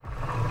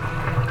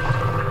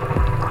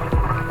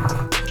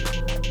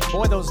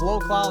Boy, those low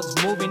clouds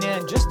moving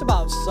in just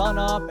about sun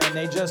up, and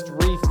they just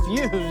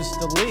refuse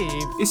to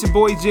leave. It's your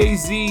boy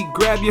Jay-Z.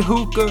 Grab your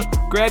hookah,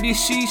 grab your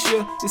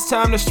shisha. It's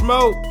time to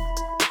smoke.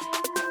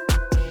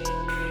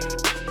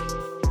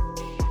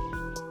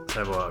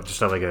 Just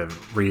have like a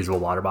reusable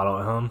water bottle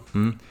at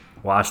home.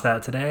 Washed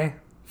that today.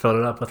 Filled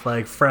it up with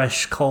like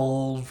fresh,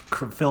 cold,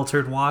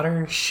 filtered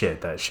water. Shit,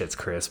 that shit's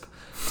crisp.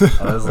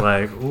 I was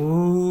like,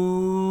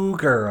 ooh,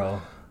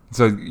 girl.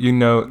 So you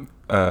know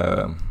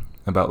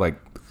about, like,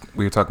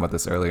 we were talking about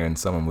this earlier, and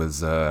someone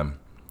was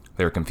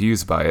they were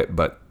confused by it,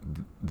 but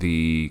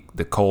the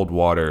cold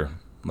water,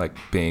 like,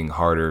 being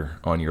harder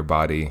on your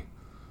body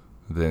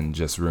than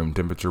just room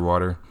temperature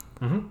water.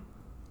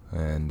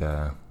 And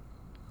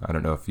I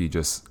don't know if you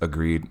just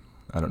agreed.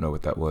 I don't know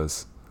what that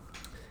was.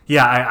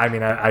 Yeah,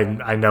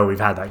 I know we've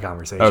had that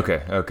conversation.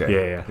 Okay.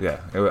 Yeah.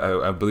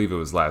 I believe it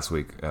was last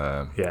week.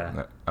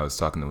 Yeah. I was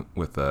talking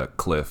with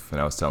Cliff,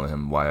 and I was telling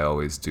him why I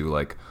always do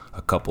like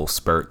a couple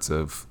spurts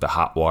of the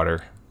hot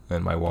water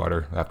in my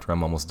water after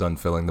I'm almost done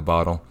filling the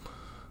bottle,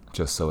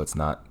 just so it's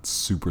not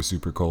super,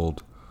 super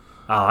cold.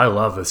 Oh, I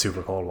love the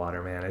super cold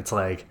water, man. It's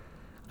like,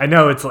 I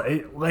know it's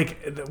like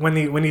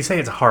when you say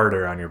it's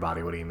harder on your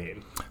body, what do you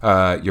mean?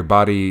 Your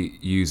body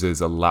uses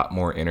a lot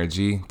more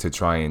energy to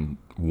try and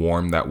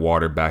warm that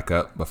water back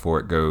up before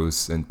it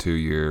goes into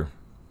your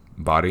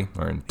body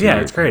or into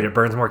it's great. It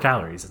burns more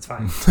calories. It's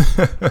fine.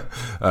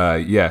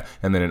 Yeah,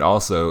 and then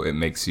it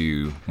makes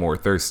you more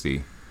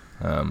thirsty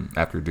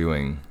after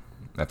doing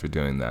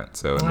that.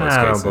 So in most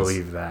I cases, don't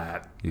believe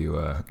that. You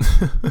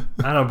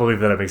I don't believe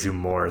that it makes you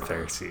more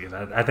thirsty.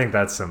 I think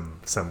that's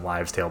some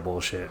wives' tale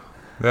bullshit.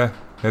 Yeah,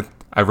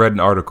 I read an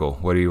article.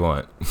 What do you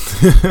want?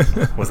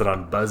 Was it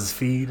on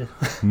BuzzFeed?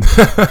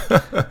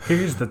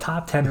 Here's the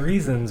top 10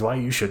 reasons why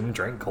you shouldn't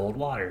drink cold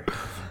water.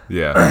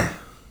 Yeah,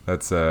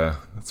 that's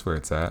where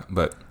it's at.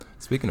 But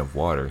speaking of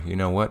water, you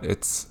know what?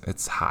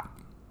 It's hot.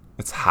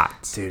 It's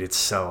hot, dude. It's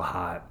so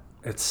hot.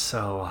 It's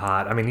so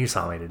hot. I mean, you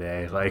saw me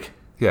today. Like,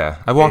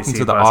 yeah, I walked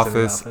into the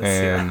office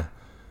and. Yeah.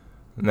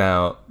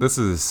 Now, this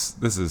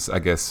is I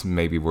guess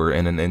maybe we're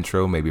in an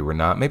intro, maybe we're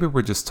not, maybe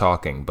we're just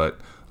talking, but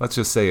let's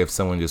just say if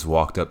someone just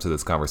walked up to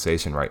this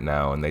conversation right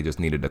now and they just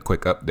needed a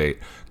quick update.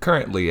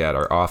 Currently at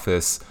our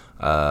office,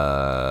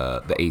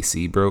 the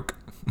AC broke.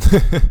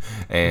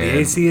 And the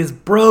AC is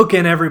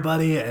broken,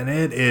 everybody, and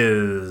it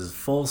is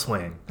full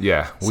swing.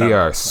 Yeah, we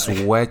are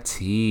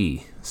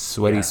sweaty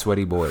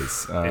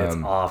boys. It's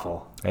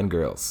awful. And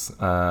girls.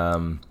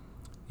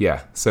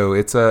 Yeah, so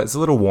it's a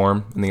little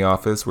warm in the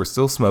office. We're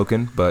still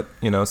smoking, but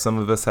some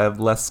of us have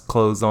less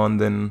clothes on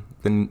than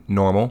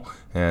normal.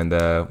 And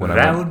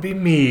would be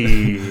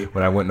me.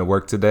 When I went to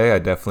work today, I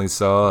definitely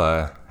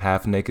saw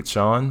half naked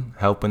Sean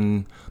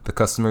helping the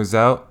customers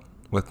out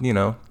with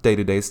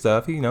day-to-day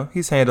stuff.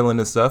 He's handling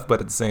his stuff, but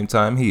at the same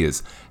time, he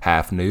is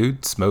half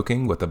nude,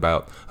 smoking with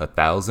about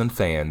 1,000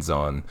 fans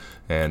on.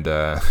 And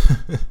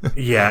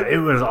yeah,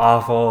 it was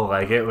awful.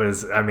 Like, it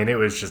was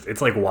just,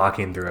 it's like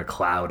walking through a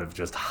cloud of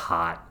just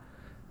hot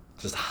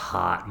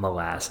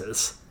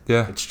molasses.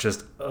 Yeah. It's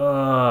just,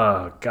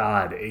 oh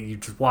God, you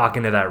just walk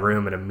into that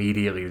room and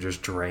immediately you're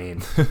just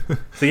drained.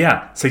 So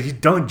you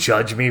don't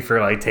judge me for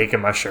like taking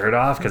my shirt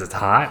off because it's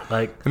hot.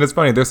 Like, and it's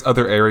funny, there's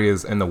other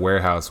areas in the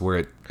warehouse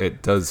where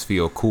it does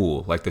feel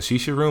cool. Like the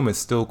shisha room is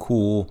still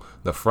cool.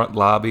 The front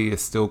lobby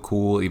is still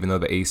cool, even though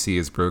the AC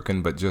is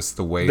broken. But just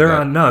the way they're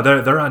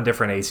on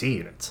different AC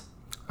units.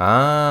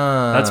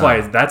 Ah,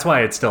 that's why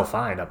it's still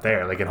fine up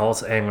there. Like in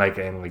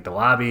the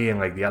lobby and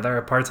like the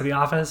other parts of the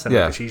office and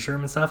like the shisha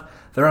room and stuff.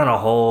 They're on a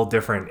whole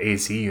different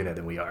AC unit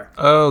than we are.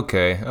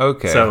 Okay.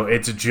 So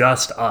it's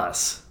just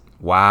us.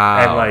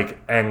 Wow.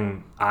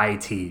 And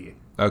IT.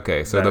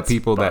 Okay, so the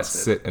people that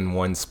sit in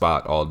one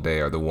spot all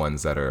day are the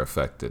ones that are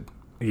affected.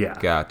 Yeah.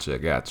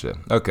 Gotcha.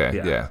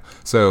 Okay, yeah.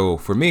 So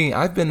for me,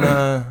 I've been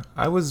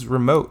I was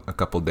remote a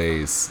couple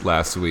days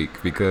last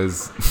week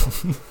because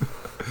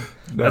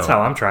that's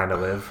how I'm trying to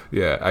live.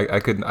 Yeah, I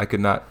could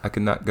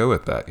not go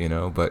with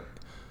that, but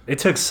it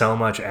took so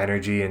much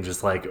energy and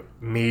just like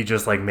me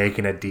just like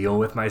making a deal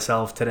with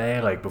myself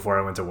today, like before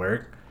I went to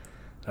work.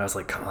 I was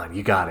like, come on,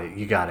 you got it.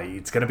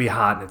 It's going to be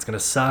hot and it's going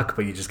to suck,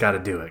 but you just got to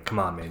do it. Come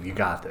on, man, you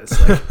got this.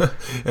 Like,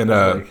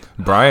 and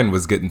Brian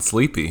was getting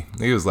sleepy.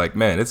 He was like,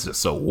 man, it's just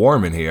so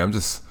warm in here. I'm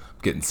just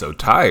getting so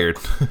tired.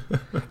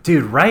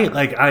 Dude, right?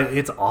 Like,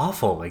 it's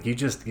awful. Like, you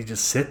just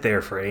sit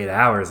there for 8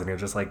 hours and you're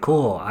just like,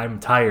 cool, I'm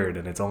tired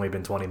and it's only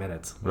been 20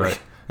 minutes. Right.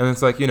 And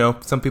it's like,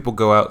 some people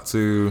go out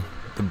to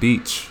the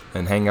beach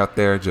and hang out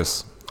there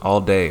just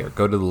all day, or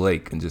go to the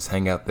lake and just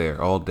hang out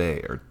there all day,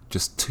 or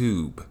just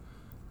tube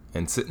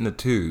and sit in a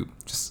tube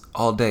just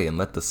all day and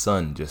let the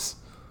sun just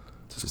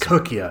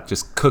cook you.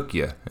 Just cook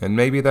you. And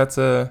maybe that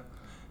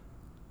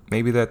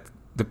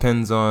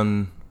depends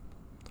on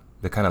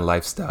the kind of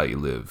lifestyle you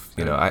live.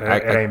 It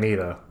ain't me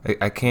though.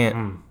 I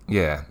can't.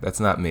 Yeah, that's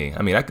not me.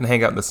 I mean, I can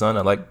hang out in the sun.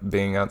 I like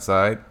being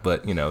outside,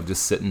 but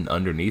just sitting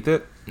underneath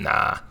it,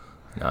 nah.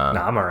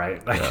 I'm all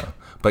right.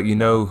 But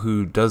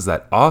who does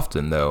that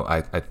often though?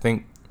 I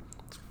think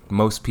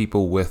most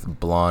people with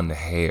blonde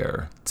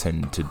hair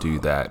tend to do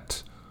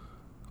that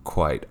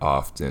quite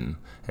often.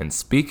 And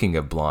speaking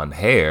of blonde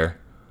hair,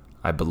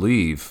 I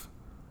believe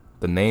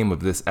the name of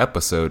this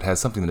episode has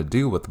something to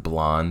do with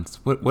blondes.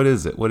 What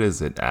is it? What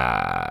is it?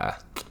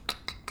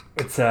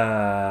 It's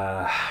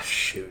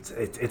shoot.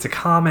 It's a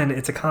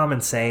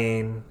common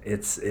saying.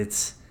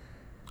 It's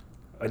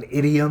an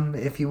idiom,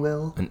 if you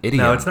will. An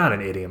idiom? No, it's not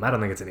an idiom. I don't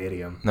think it's an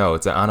idiom. No,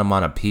 it's an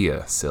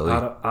onomatopoeia, silly.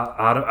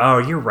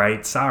 Oh, you're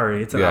right.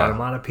 Sorry, it's an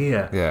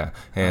onomatopoeia. Yeah,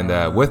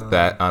 and with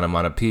that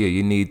onomatopoeia,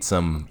 you need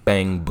some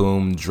bang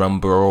boom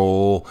drum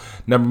roll.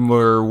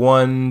 Number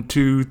 1,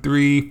 2,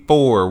 3,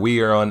 4.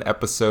 We are on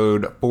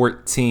episode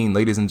 14,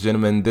 ladies and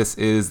gentlemen. This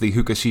is the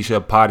Hookah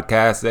Shisha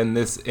podcast, and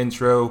this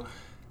intro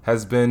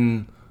has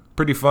been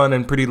pretty fun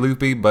and pretty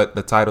loopy, but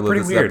the title of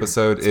this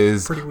episode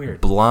is pretty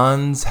weird.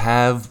 Blondes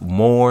Have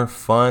More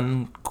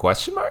Fun?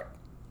 Question mark?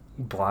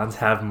 Blondes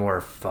have more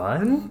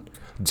fun?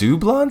 Do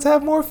blondes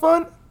have more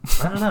fun?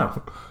 I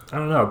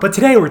don't know. But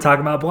today we're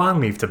talking about blonde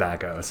leaf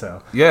tobacco,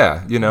 so.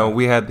 Yeah,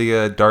 we had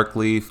the dark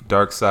leaf,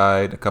 dark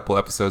side a couple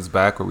episodes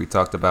back where we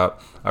talked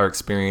about our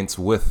experience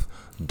with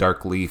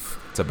dark leaf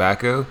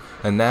tobacco.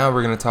 And now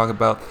we're going to talk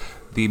about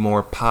the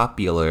more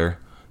popular,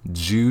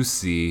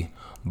 juicy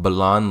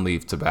blonde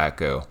leaf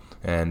tobacco.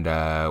 And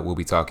we'll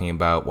be talking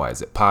about why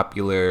is it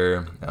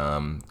popular,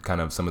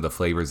 kind of some of the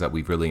flavors that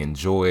we've really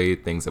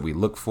enjoyed, things that we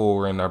look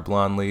for in our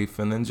blonde leaf,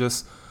 and then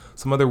just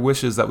some other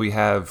wishes that we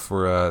have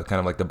for kind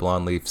of like the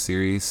blonde leaf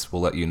series.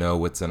 We'll let you know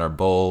what's in our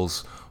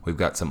bowls. We've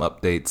got some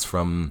updates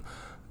from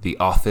the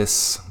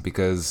office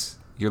because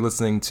you're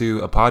listening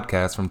to a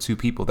podcast from two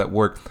people that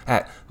work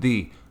at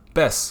the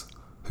best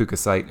hookah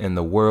site in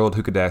the world,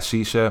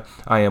 Hookah-Shisha.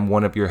 I am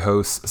one of your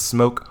hosts,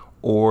 Smoke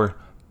or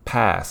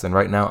Pass, and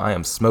right now I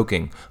am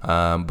smoking,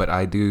 but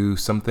I do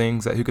some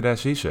things at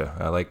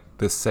Hookah-Shisha, like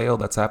this sale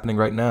that's happening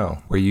right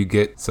now where you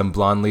get some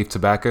blonde leaf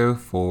tobacco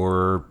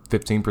for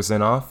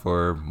 15% off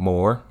or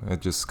more. It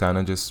just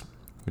we're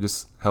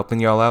just helping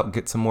y'all out,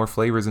 get some more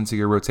flavors into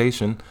your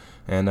rotation.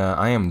 And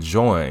I am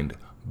joined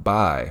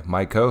by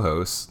my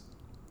co-host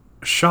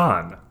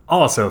Sean,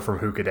 also from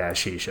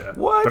Hookah-Shisha.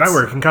 What? But I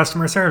work in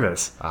customer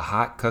service. A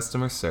hot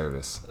customer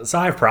service. So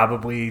I've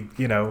probably,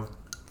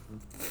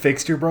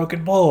 fixed your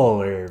broken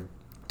bowl or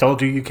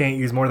told you can't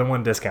use more than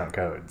one discount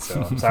code.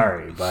 So I'm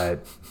sorry,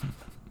 but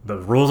the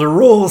rules are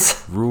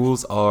rules.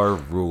 Rules are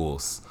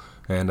rules.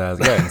 And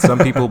and some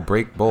people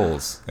break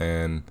bowls.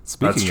 And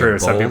speaking That's true. of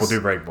bowls, Some people do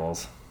break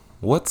bowls.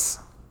 What's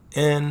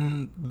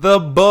in the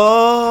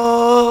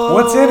bowl?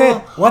 What's in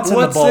it? What's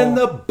in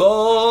the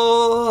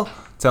bowl?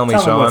 Tell me,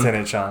 Tell Sean. me what's in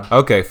it, Sean.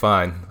 Okay,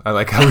 fine. I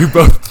like how we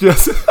both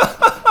just...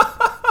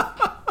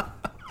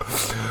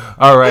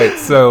 All right,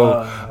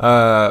 so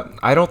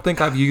I don't think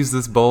I've used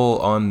this bowl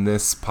on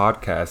this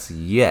podcast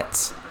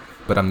yet,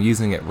 but I'm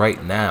using it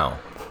right now,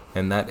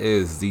 and that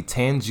is the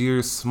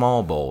Tangier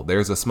Small Bowl.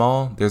 There's a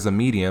small, there's a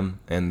medium,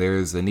 and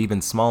there's an even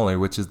smaller,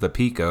 which is the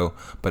Pico,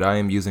 but I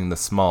am using the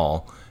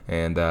small,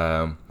 and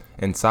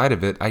inside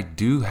of it, I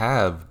do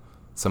have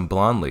some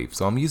blonde leaf,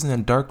 so I'm using a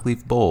dark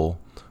leaf bowl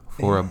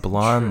for a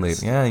blonde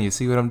leaf. Yeah, you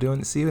see what I'm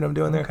doing? See what I'm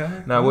doing there?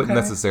 Okay, Now, I wouldn't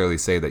necessarily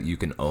say that you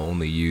can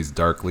only use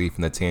dark leaf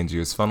in the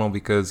Tangier's funnel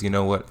because, you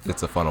know what?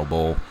 It's a funnel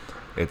bowl.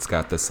 It's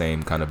got the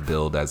same kind of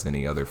build as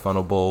any other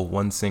funnel bowl.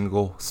 One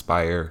single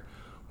spire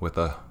with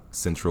a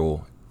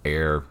central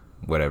air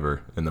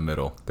whatever in the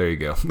middle. There you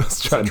go.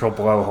 Central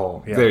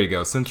blowhole. Yeah. There you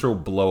go. Central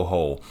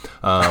blowhole.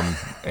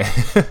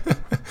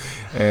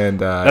 And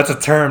that's a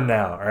term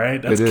now, all right?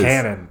 That's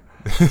canon.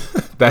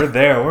 We're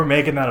there. We're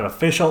making that an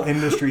official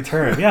industry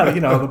term. Yeah,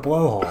 the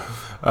blowhole.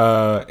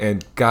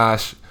 And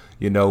gosh,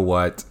 you know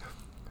what?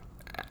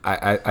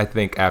 I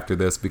think after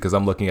this, because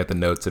I'm looking at the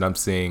notes and I'm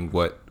seeing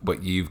what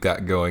you've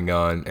got going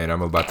on, and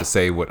I'm about to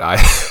say what I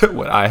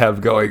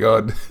have going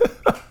on,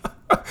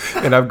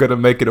 and I'm gonna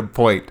make it a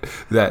point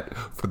that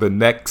for the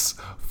next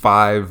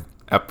 5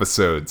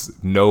 episodes,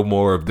 no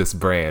more of this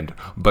brand.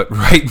 But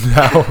right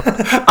now,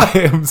 I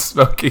am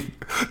smoking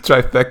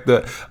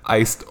Trifecta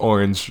Iced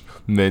Orange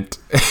Mint.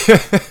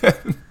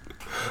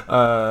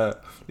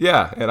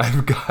 Yeah, and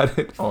I've got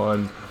it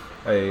on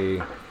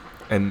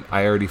and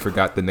I already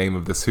forgot the name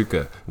of this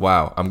hookah.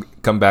 Wow,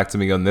 come back to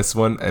me on this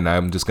one, and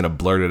I'm just gonna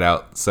blurt it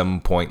out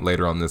some point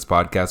later on this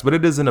podcast. But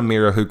it is an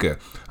Amira hookah.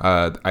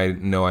 I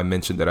know I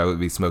mentioned that I would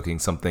be smoking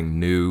something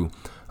new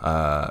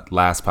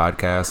last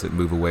podcast at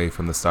Move Away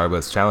from the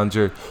Starbucks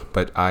Challenger,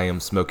 but I am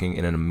smoking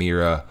in an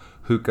Amira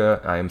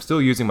hookah. I am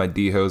still using my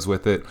D-hose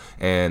with it,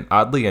 and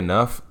oddly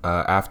enough,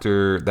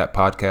 after that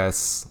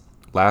podcast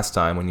last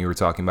time when you were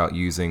talking about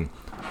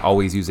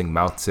always using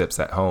mouth tips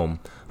at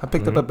home, I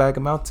picked up a bag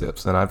of mouth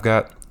tips, and I've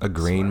got a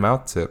green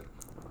mouth tip.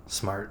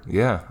 Smart.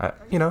 Yeah,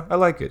 I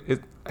like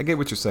it. I get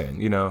what you're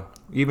saying.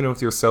 Even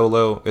with your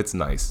solo, it's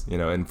nice.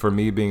 And for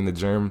me being the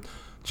germ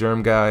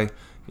guy,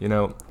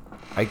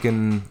 I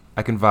can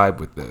vibe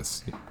with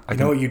this. You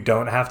know what you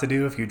don't have to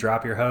do if you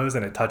drop your hose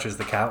and it touches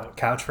the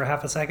couch for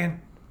half a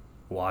second?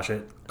 Wash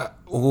it.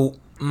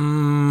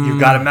 You've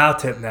got a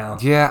mouth tip now.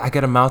 Yeah, I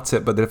got a mouth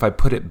tip, but if I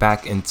put it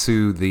back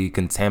into the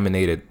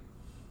contaminated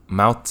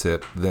mouth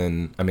tip,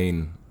 then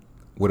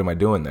what am I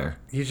doing there?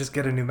 You just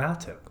get a new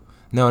mouth tip.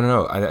 No.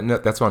 No,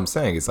 that's what I'm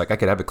saying. It's like I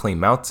could have a clean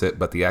mouth tip,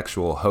 but the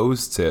actual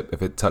hose tip,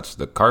 if it touched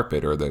the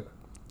carpet or the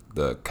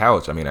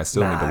couch, I mean, I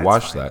still need to it's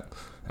wash fine.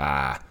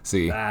 that.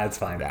 See? It's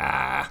fine.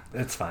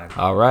 It's fine.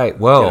 All right.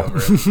 Well, Get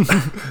over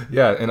it.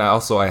 yeah, and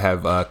I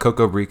have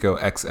Coco Rico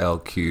XL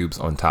cubes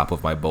on top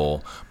of my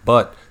bowl.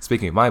 But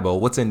speaking of my bowl,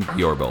 what's in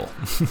your bowl?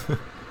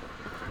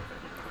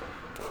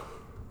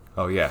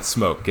 Oh, yeah,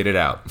 smoke. Get it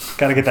out.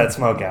 Gotta get that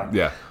smoke out.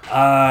 Yeah.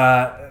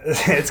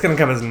 It's gonna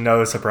come as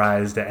no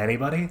surprise to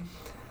anybody,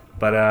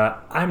 but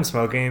I'm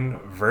smoking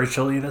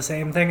virtually the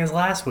same thing as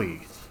last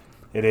week.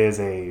 It is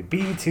a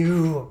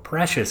B2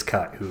 Precious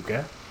Cut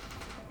hookah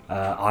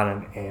on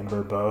an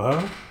amber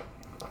boho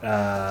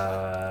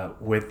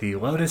with the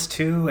Lotus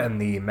 2 and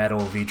the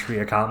metal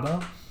Vitria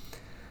combo.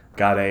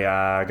 Got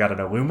an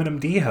aluminum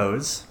D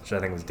hose, which I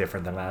think was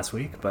different than last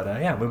week, but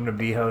yeah, aluminum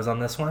D hose on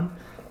this one.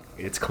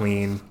 It's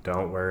clean,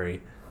 don't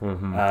worry.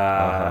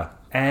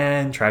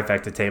 And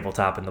trifecta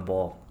tabletop in the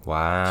bowl.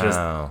 Wow. Just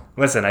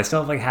listen, I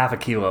still have like half a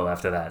kilo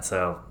after that,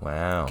 so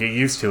Wow. get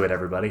used to it,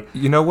 everybody.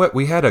 You know what?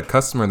 We had a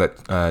customer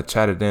that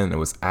chatted in and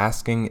was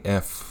asking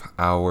if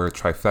our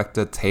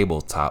trifecta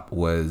tabletop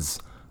was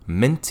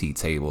minty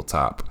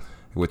tabletop,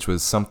 which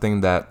was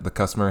something that the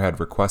customer had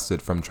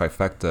requested from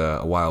Trifecta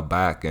a while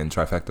back, and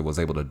Trifecta was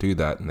able to do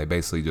that, and they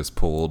basically just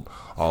pulled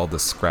all the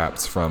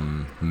scraps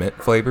from mint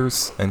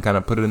flavors and kind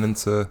of put it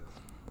into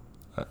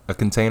a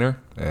container,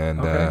 and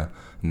Okay.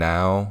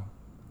 now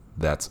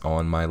that's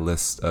on my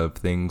list of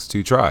things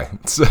to try.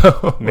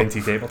 So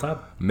Minty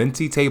tabletop.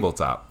 minty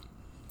tabletop.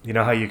 You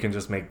know how you can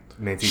just make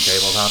minty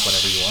tabletop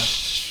whenever you want?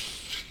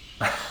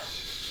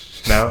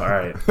 No? All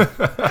right.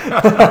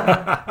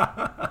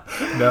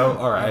 No,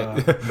 all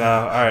right. No,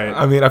 all right.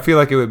 I mean, I feel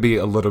like it would be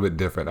a little bit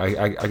different.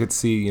 I could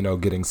see,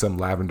 getting some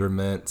lavender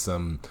mint,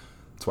 some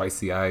twice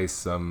the ice,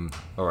 some,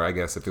 or I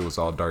guess if it was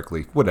all dark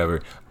leaf,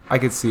 whatever. I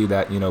could see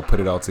that, put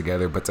it all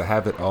together, but to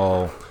have it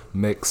all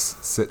mix,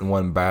 sit in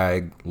one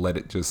bag, let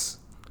it just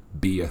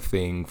be a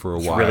thing for a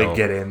while. Really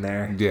get in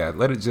there. Yeah,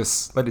 let it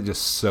just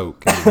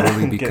soak and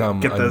really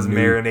become Get a those new,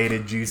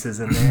 marinated juices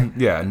in there.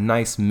 yeah, a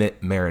nice mint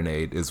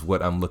marinade is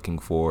what I'm looking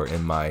for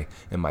in my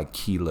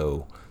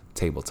kilo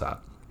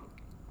tabletop.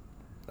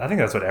 I think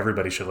that's what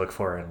everybody should look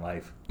for in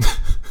life.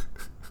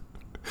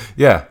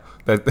 Yeah,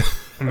 that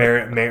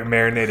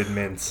Marinated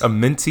mints. a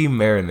minty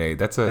marinade.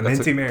 That's a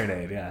Minty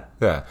marinade, yeah.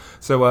 yeah.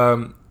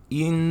 So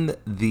in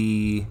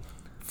the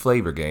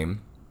flavor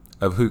game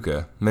of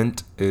hookah,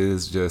 mint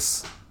is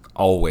just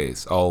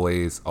always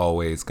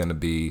going to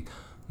be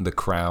the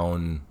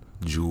crown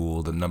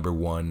jewel, the number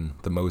one,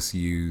 the most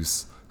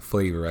used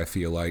flavor, I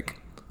feel like.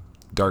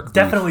 Dark leaf.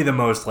 Definitely the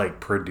most like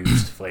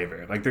produced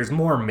flavor. Like there's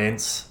more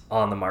mints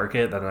on the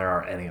market than there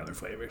are any other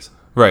flavors.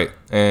 Right.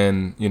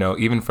 And,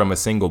 even from a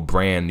single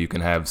brand, you can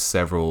have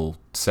several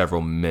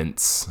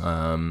mints,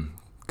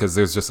 because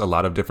there's just a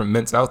lot of different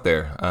mints out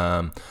there.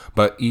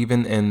 But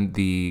even in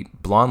the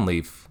blonde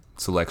leaf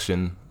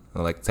selection,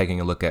 like taking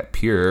a look at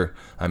Pure,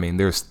 I mean,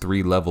 there's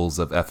 3 levels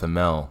of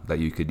FML that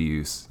you could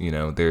use.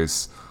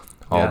 There's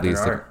all Yeah,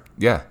 these. there are.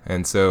 Yeah.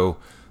 And so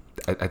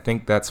I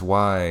think that's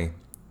why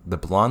the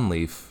blonde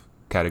leaf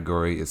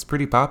category is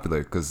pretty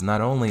popular, because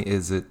not only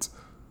is it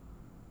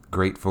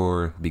great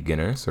for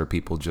beginners or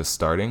people just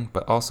starting,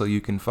 but also you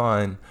can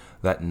find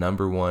that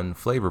number one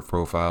flavor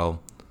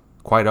profile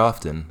quite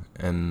often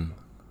in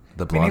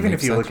the I blonde mean, even leaf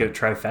if you look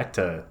section. at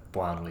trifecta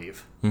blonde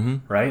leaf,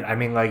 right? I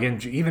mean, like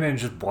even in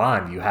just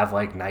blonde, you have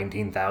like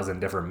 19,000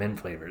 different mint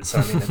flavors. So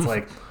I mean, it's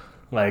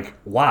like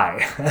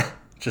why?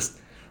 Just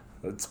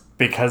it's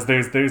because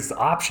there's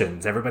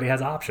options. Everybody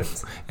has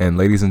options. And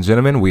ladies and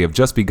gentlemen, we have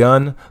just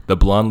begun the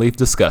blonde leaf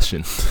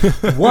discussion.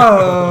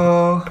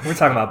 Whoa, we're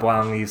talking about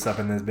blonde leaves up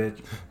in this bitch.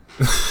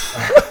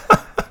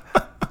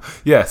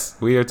 Yes,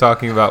 we are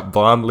talking about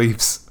blonde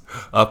leaves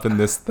up in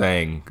this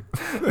thing.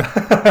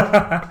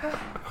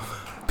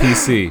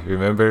 PC,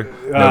 remember?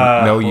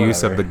 No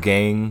use of whatever. the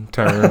gang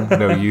term,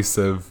 no use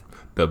of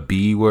the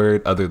B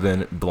word other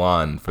than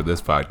blonde for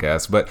this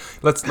podcast. But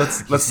let's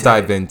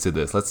dive into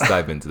this. Let's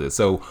dive into this.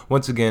 So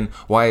once again,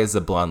 why is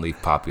the blonde leaf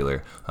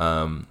popular?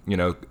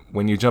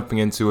 When you're jumping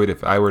into it,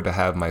 if I were to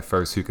have my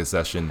first hookah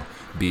session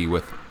be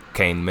with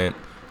cane mint,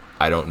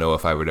 I don't know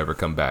if I would ever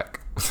come back.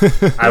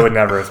 I would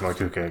never have smoked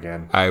hookah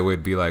again. I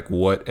would be like,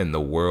 "What in the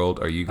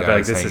world are you I'd be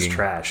guys like, "This is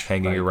trash."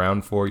 hanging Like-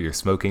 around for? You're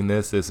smoking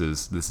this. This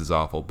is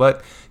awful."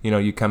 But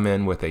you come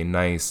in with a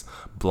nice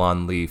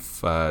blonde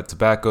leaf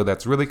tobacco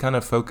that's really kind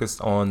of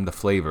focused on the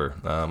flavor.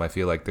 I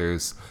feel like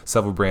there's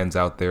several brands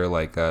out there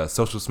like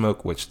Social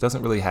Smoke, which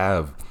doesn't really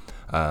have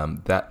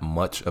that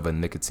much of a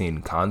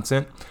nicotine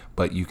content,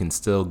 but you can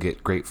still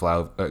get great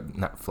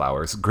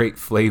great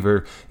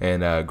flavor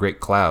and great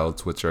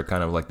clouds, which are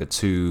kind of like the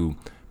two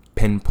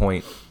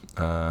pinpoint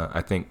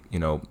I think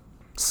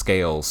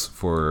scales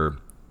for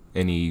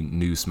any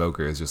new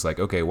smoker. Is just like,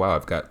 okay, wow,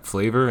 I've got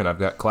flavor and I've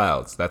got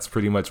clouds. That's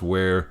pretty much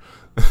where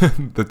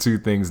the two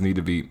things need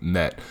to be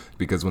met,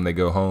 because when they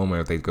go home or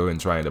if they go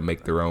and try to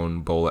make their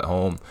own bowl at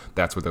home,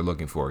 that's what they're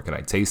looking for. Can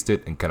I taste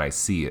it and can I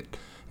see it?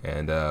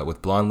 And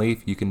with Blonde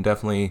Leaf, you can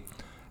definitely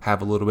have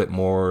a little bit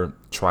more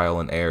trial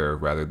and error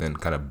rather than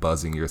kind of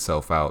buzzing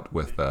yourself out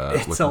with the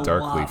Dark Leaf. It's a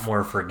lot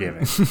more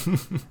forgiving.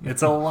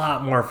 It's a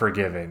lot more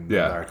forgiving than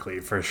Yeah. Dark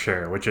Leaf, for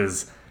sure, which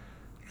is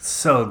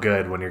so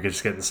good when you're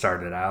just getting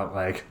started out.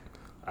 Like,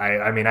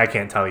 I mean, I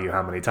can't tell you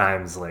how many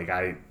times, like,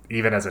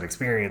 even as an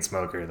experienced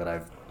smoker, that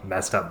I've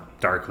messed up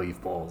Dark Leaf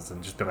bowls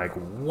and just been like,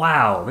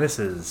 wow, this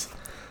is,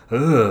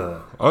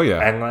 ugh. Oh, yeah.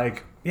 And,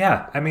 like,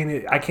 yeah, I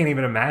mean, I can't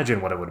even imagine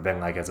what it would have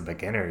been like as a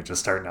beginner, just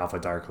starting off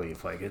with Dark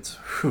Leaf. Like, it's,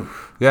 whew.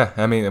 Yeah,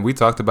 I mean, and we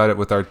talked about it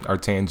with our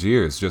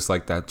Tangiers, just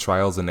like that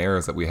trials and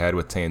errors that we had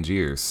with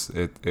Tangiers.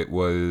 It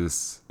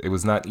was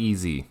not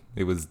easy.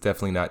 It was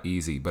definitely not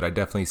easy, but I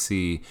definitely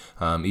see,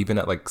 even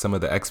at like some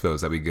of the expos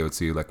that we go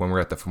to, like when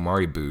we're at the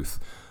Fumari booth,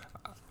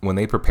 when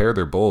they prepare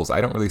their bowls, I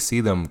don't really see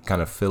them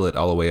kind of fill it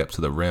all the way up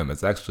to the rim.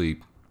 It's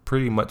actually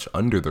pretty much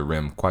under the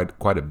rim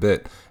quite a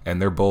bit,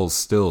 and their bowls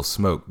still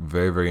smoke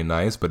very, very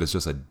nice, but it's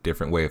just a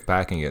different way of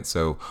packing it.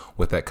 So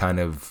with that kind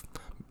of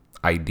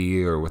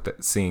idea, or with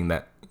that, seeing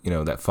that,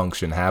 that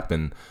function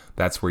happen,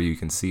 that's where you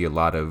can see a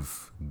lot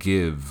of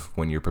give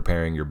when you're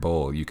preparing your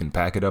bowl. You can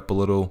pack it up a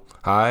little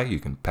high, you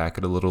can pack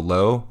it a little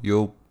low,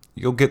 you'll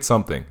get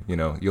something,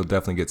 you'll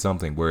definitely get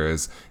something.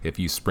 Whereas if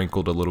you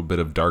sprinkled a little bit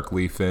of Dark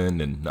Leaf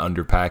in and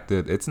underpacked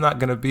it, it's not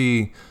going to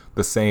be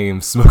the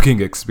same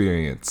smoking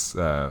experience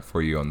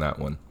for you on that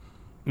one.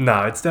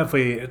 No, it's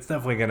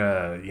definitely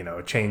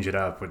gonna, change it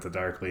up with the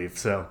Dark Leaf.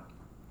 So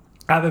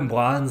having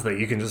blondes that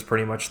you can just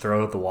pretty much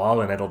throw at the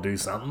wall and it'll do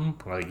something,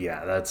 like,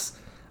 yeah,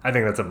 I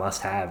think that's a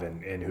must-have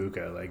in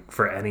hookah, like,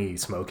 for any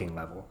smoking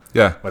level.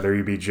 Yeah. Whether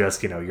you be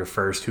just, your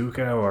first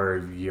hookah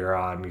or you're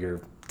on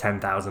your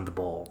 10,000th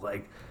bowl,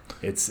 like,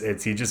 it's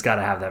you just got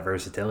to have that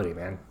versatility,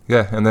 man.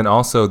 Yeah, and then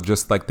also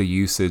just like the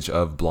usage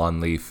of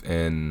Blonde Leaf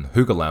in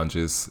hookah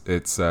lounges.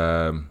 It's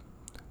after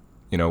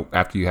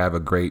you have a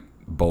great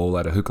bowl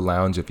at a hookah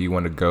lounge, if you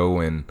want to go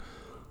and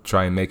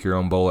try and make your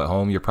own bowl at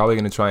home, you're probably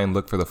going to try and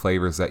look for the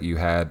flavors that you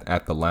had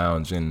at the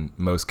lounge. In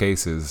most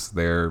cases,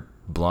 they're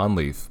Blonde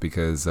Leaf,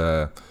 because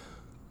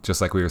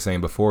just like we were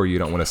saying before, you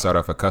don't want to start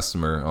off a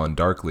customer on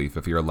Dark Leaf.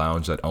 If you're a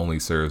lounge that only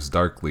serves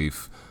Dark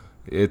Leaf,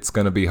 it's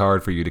going to be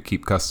hard for you to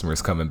keep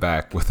customers coming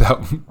back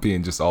without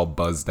being just all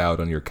buzzed out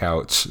on your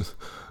couch.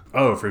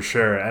 Oh, for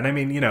sure. And I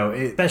mean,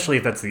 especially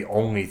if that's the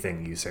only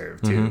thing you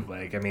serve too. Mm-hmm.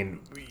 Like, I mean,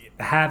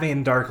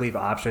 having Dark Leaf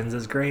options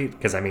is great,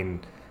 because I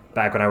mean,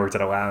 back when I worked at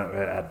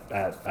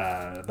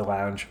the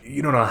lounge,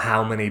 you don't know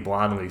how many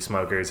Blonde Leaf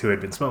smokers who had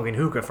been smoking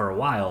hookah for a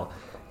while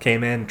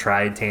came in,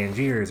 tried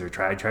Tangiers or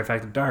tried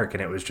Trifecta Dark,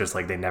 and it was just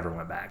like they never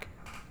went back.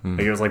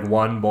 Like, it was like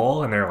one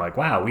bowl, and they're like,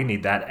 wow, we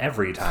need that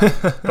every time.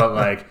 But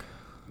like,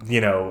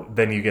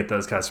 then you get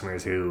those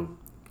customers who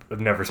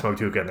have never smoked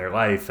hookah in their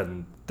life,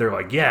 and they're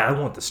like, yeah, I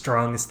want the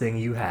strongest thing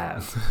you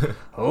have.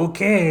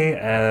 Okay.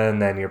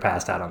 And then you're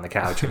passed out on the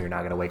couch, and you're not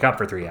going to wake up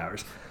for 3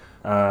 hours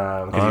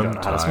because you don't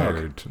know how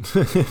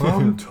to smoke.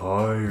 I'm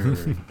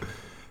tired.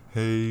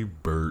 Hey,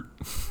 Bert.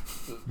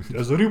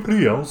 Does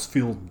anybody else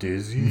feel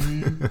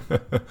dizzy?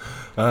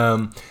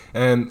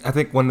 And I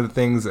think one of the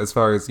things, as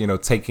far as,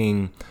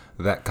 taking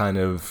that kind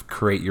of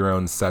create your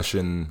own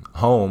session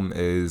home,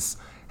 is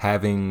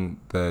having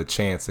the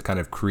chance to kind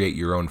of create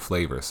your own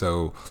flavor.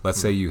 So let's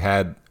say you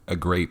had a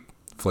grape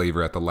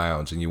flavor at the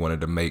lounge and you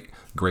wanted to make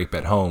grape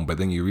at home, but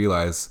then you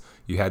realize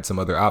you had some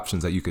other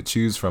options that you could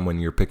choose from when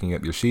you're picking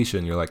up your shisha,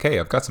 and you're like, hey,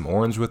 I've got some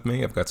orange with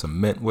me, I've got some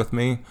mint with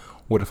me.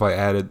 What if I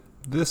added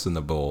this in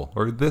the bowl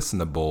or this in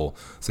the bowl?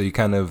 So you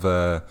kind of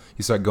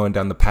you start going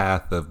down the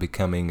path of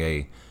becoming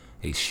a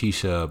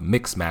shisha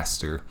mix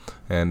master.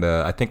 And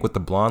I think with the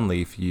Blonde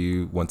Leaf,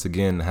 you once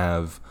again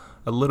have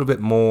a little bit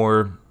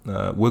more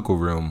wiggle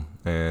room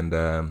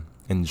and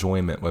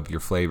enjoyment of your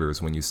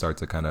flavors when you start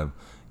to kind of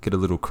get a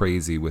little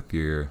crazy with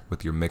your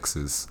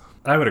mixes.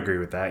 I would agree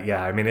with that.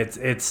 Yeah, I mean,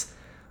 it's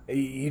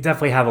you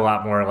definitely have a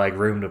lot more like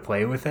room to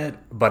play with it.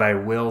 But I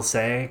will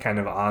say, kind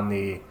of on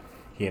the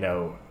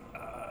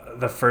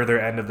the further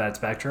end of that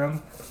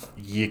spectrum,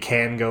 you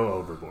can go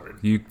overboard.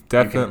 You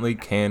definitely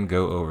can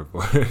go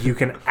overboard. You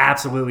can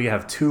absolutely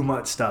have too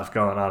much stuff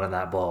going on in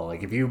that bowl.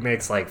 Like, if you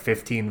mix like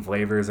 15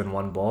 flavors in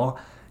one bowl,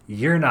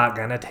 you're not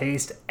gonna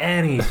taste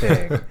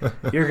anything.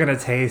 You're gonna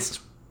taste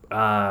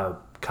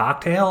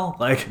cocktail.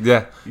 Like,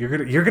 Yeah.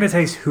 you're gonna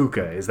taste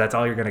hookah. That's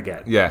all you're gonna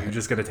get. Yeah. You're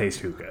just gonna taste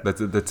hookah. That's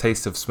the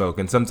taste of smoke.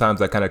 And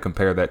sometimes I kind of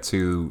compare that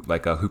to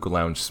like a hookah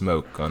lounge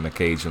smoke on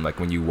occasion. Like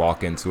when you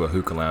walk into a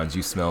hookah lounge,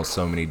 you smell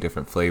so many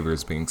different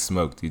flavors being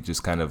smoked. You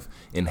just kind of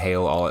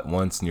inhale all at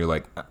once, and you're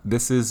like,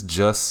 this is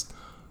just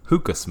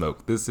hookah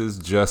smoke. This is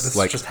just This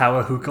is just how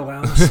a hookah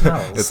lounge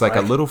smells. It's like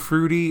a little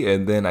fruity,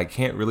 and then I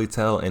can't really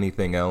tell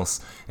anything else.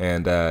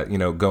 And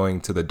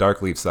going to the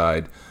Dark Leaf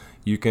side,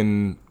 you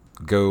can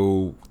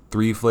go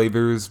 3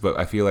 flavors, but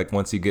I feel like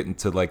once you get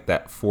into like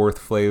that 4th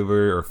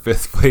flavor or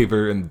 5th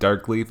flavor in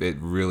Dark Leaf, it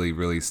really,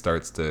 really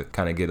starts to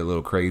kind of get a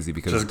little crazy,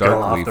 because just Dark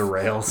go Leaf, off the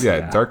rails.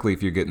 yeah, Dark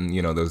Leaf, you're getting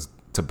those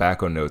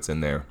tobacco notes in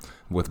there.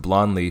 With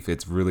Blonde Leaf,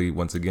 it's really,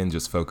 once again,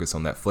 just focus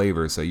on that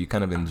flavor, so you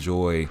kind of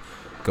enjoy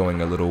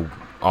going a little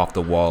off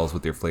the walls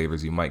with your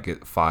flavors. You might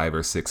get 5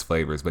 or 6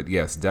 flavors, but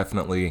yes,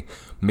 definitely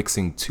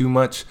mixing too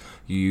much,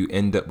 you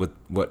end up with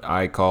what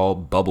I call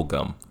bubble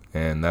gum.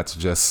 And that's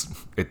just,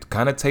 it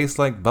kind of tastes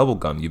like bubble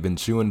gum. You've been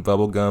chewing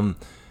bubble gum.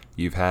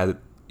 You've had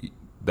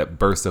that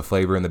burst of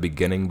flavor in the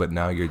beginning, but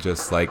now you're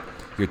just like,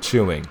 you're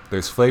chewing.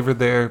 There's flavor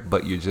there,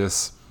 but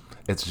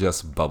it's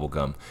just bubble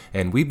gum.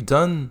 And we've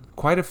done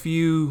quite a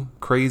few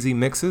crazy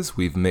mixes.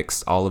 We've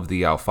mixed all of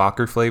the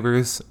Alfaker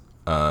flavors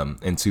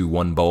into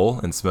one bowl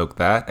and smoked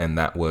that, and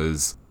it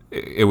was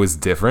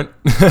different.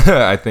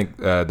 I think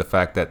the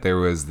fact that there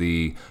was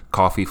the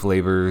coffee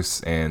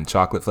flavors and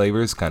chocolate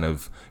flavors kind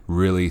of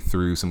really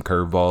threw some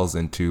curveballs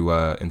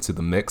into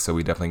the mix. So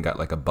we definitely got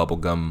like a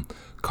bubblegum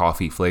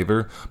coffee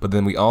flavor. But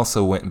then we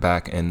also went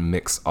back and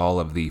mixed all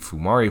of the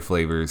Fumari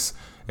flavors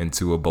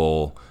into a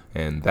bowl,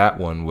 and that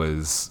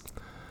was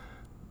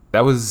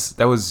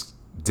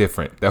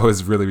different. That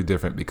was really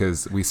different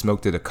because we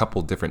smoked it a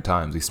couple different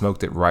times. We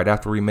smoked it right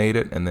after we made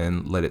it and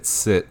then let it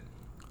sit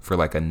for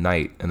like a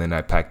night, and then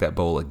I packed that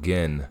bowl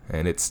again,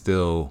 and it's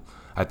still,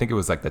 I think it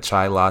was like the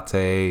chai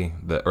latte,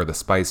 the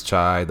spice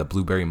chai, the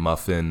blueberry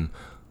muffin.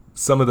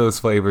 Some of those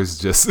flavors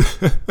just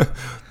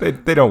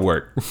they don't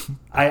work.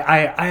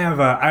 I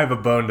have a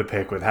bone to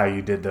pick with how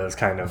you did those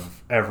kind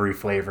of every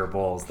flavor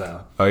bowls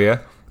though. Oh yeah?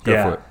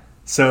 Go for it.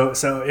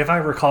 So if I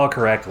recall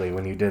correctly,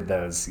 when you did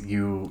those,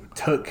 you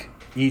took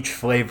each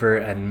flavor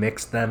and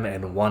mixed them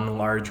in one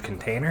large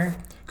container.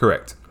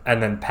 Correct.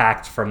 And then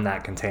packed from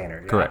that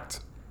container. Yeah?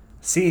 Correct.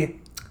 See,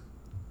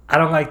 I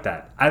don't like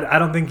that. I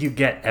don't think you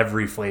get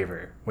every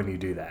flavor when you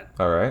do that.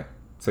 All right.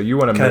 So you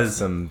want to mix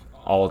them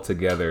all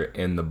together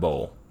in the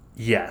bowl.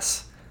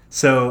 Yes.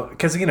 So,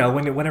 because,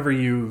 whenever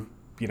you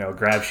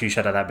grab shisha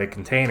out of that big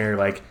container,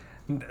 like,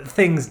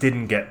 things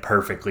didn't get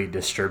perfectly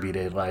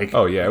distributed. Like,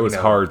 oh, yeah. It was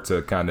hard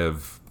to kind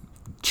of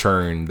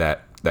churn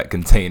that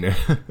container.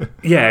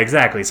 Yeah,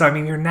 exactly. So, I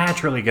mean, you're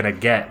naturally going to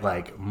get,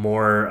 like,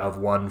 more of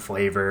one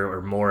flavor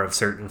or more of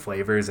certain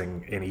flavors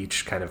in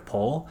each kind of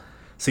pull.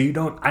 So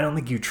I don't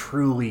think you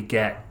truly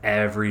get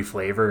every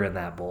flavor in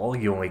that bowl.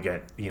 You only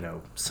get,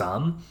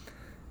 some.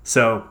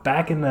 So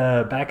back in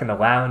the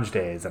lounge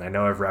days, and I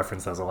know I've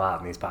referenced those a lot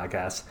in these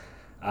podcasts,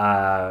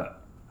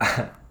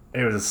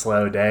 it was a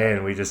slow day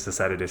and we just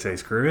decided to say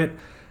screw it.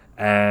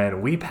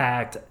 And we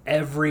packed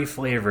every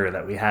flavor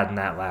that we had in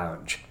that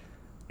lounge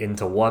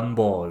into one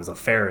bowl. It was a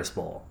Ferris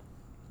bowl.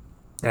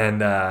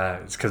 And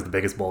it's because the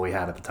biggest bowl we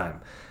had at the time.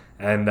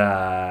 And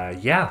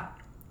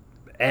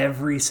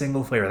every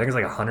single flavor. I think it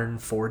was like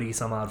 140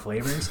 some odd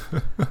flavors.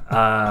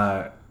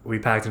 We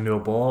packed into a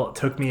bowl. It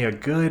took me a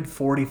good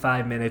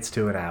 45 minutes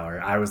to an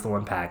hour. I was the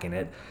one packing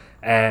it.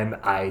 And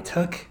I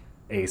took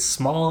a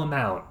small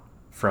amount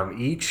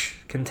from each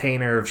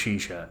container of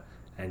shisha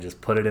and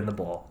just put it in the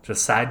bowl.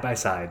 Just side by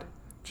side.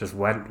 Just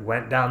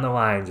went down the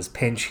line. Just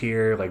pinch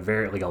here, like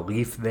a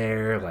leaf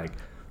there, like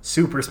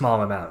super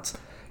small amounts.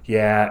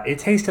 Yeah, it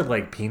tasted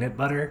like peanut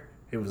butter.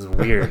 It was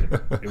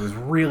weird. It was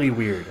really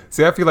weird.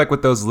 See, I feel like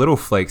with those little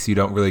flakes, you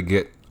don't really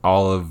get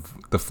all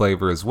of the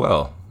flavor as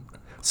well.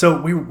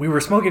 So we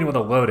were smoking with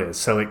a Lotus,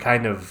 so it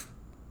kind of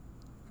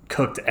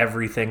cooked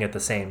everything at the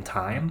same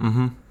time.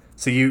 Mm-hmm.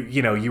 So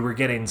you were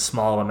getting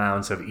small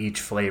amounts of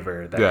each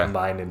flavor that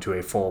combined into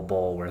a full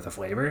bowl worth of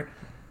flavor.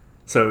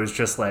 So it was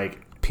just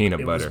like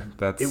peanut butter.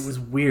 It was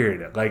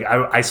weird. Like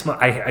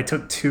I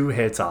took 2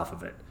 hits off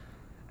of it.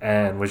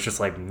 And was just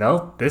like,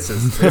 nope, this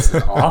is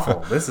awful.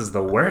 This is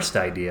the worst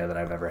idea that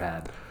I've ever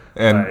had.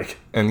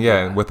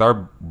 And with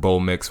our bowl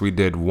mix, we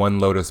did 1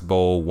 Lotus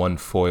bowl, 1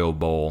 foil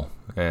bowl,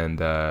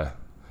 and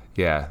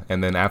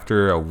and then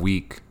after a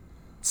week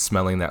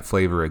smelling that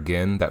flavor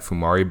again, that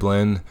Fumari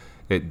blend,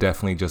 it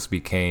definitely just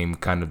became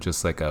kind of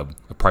just like a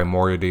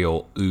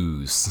primordial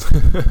ooze.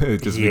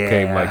 It just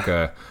became like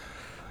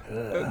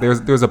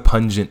there's a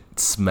pungent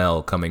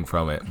smell coming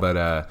from it,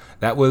 but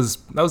that was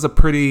a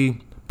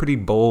pretty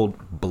bold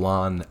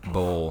blonde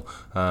bowl.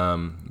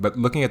 But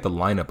looking at the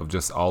lineup of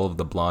just all of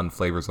the blonde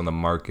flavors on the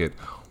market,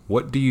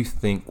 what do you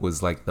think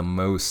was like the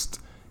most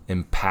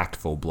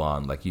impactful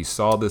blonde? Like you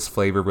saw this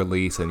flavor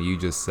release and you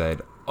just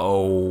said,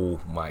 oh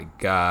my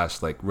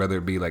gosh, like whether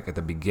it be like at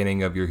the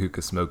beginning of your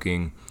hookah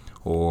smoking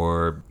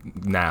or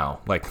now,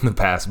 like in the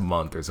past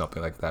month or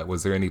something like that.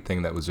 Was there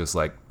anything that was just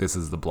like, this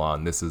is the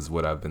blonde, this is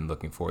what I've been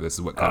looking for, this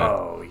is what kind of...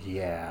 Oh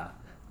yeah,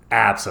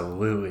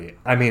 absolutely.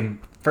 I mean,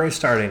 first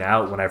starting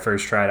out, when I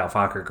first tried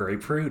Alfaker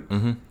grapefruit,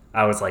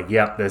 I was like,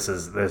 yep, this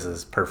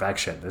is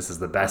perfection. This is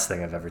the best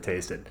thing I've ever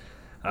tasted.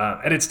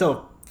 And it's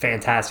still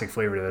fantastic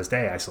flavor to this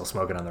day. I still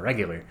smoke it on the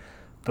regular.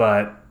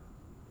 But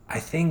I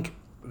think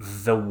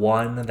the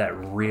one that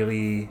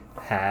really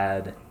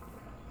had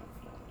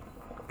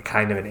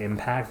kind of an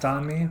impact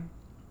on me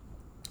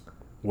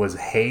was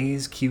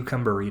Haze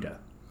Cucumberita.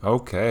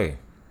 Okay.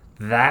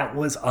 That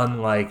was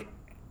unlike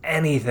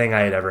anything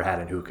I had ever had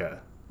in hookah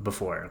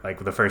before.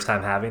 Like the first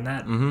time having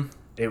that,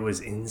 it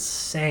was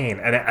insane.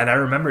 And I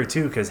remember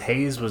too, because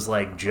Haze was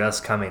like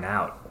just coming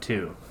out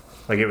too.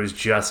 Like it was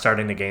just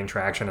starting to gain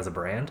traction as a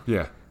brand.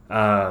 Yeah.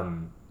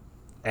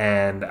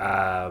 And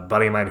a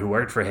buddy of mine who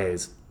worked for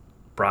Haze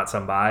brought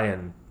some by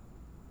and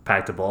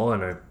packed a bowl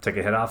and took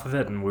a hit off of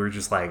it, and we were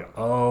just like,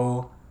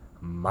 oh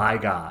my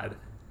god,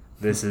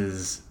 this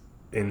is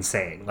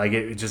insane. Like,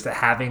 it just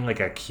having like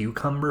a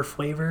cucumber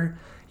flavor.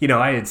 You know,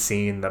 I had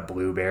seen the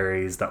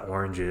blueberries, the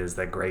oranges,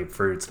 the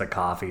grapefruits, the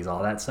coffees,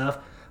 all that stuff,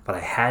 but I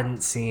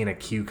hadn't seen a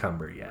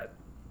cucumber yet.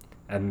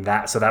 And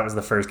that was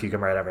the first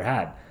cucumber I'd ever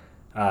had,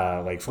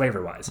 like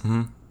flavor wise.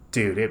 Mm-hmm.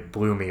 Dude, it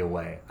blew me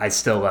away. I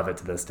still love it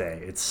to this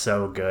day. It's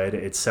so good.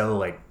 It's so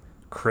like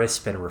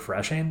crisp and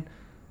refreshing.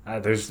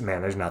 There's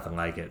nothing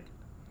like it.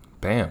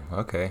 Bam.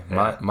 Okay.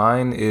 Yeah.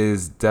 Mine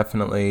is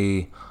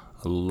definitely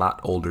a lot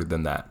older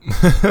than that.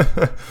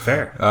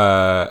 Fair.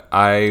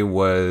 I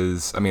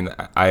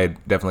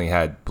had definitely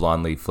had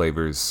blonde leaf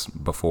flavors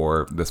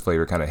before this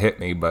flavor kind of hit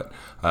me, but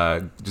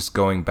just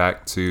going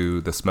back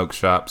to the smoke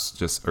shops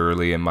just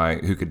early in my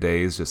hookah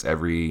days, just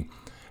every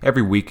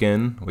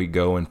weekend we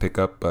go and pick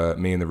up,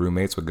 me and the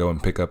roommates would go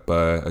and pick up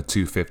a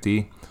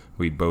 250.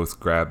 We'd both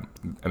grab,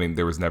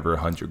 there was never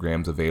 100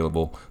 grams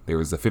available. There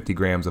was the 50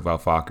 grams of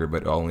Alfaker,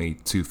 but only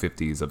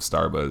 250s of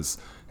Starbuzz.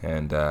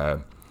 And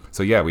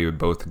so yeah, we would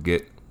both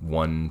get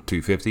one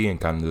 250 and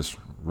kind of just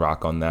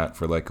rock on that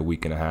for like a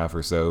week and a half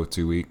or so,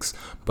 2 weeks.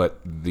 But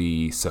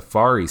the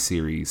Safari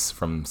series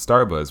from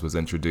Starbuzz was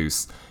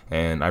introduced,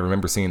 and I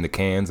remember seeing the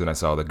cans, and I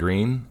saw the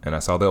green and I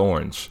saw the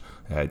orange.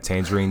 It had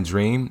Tangerine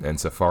Dream and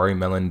Safari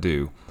Melon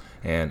Dew,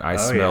 and I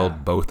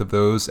smelled both of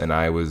those, and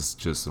I was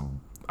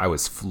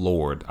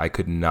floored. I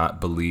could not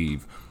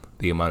believe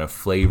the amount of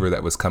flavor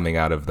that was coming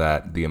out of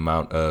that. The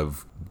amount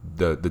of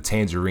the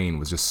tangerine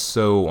was just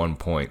so on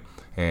point.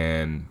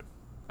 And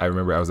I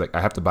remember I was like,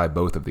 I have to buy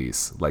both of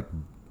these. Like,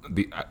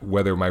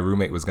 whether my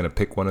roommate was going to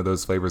pick one of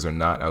those flavors or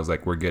not, I was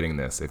like, we're getting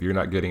this. If you're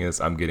not getting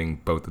this, I'm getting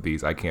both of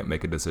these. I can't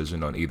make a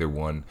decision on either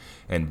one.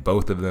 And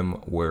both of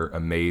them were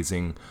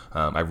amazing.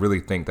 I really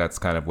think that's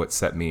kind of what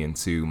set me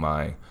into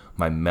my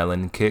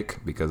melon kick,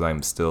 because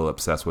I'm still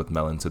obsessed with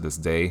melon to this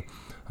day.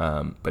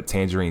 But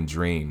Tangerine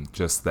Dream,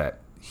 just that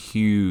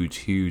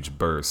huge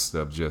burst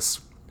of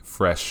just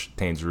fresh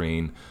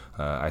tangerine.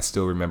 I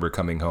still remember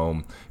coming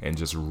home and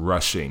just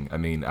rushing.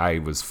 I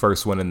was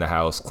first one in the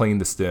house, cleaned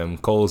the stem,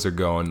 coals are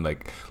going,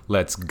 like,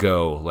 let's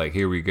go, like,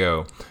 here we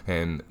go.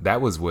 And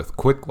that was with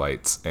Quick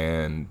Lights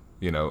and,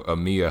 a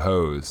Mia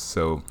hose.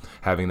 So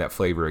having that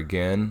flavor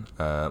again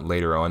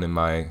later on in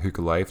my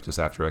hookah life, just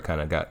after I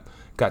kind of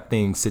got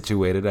things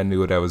situated, I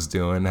knew what I was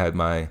doing, had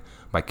my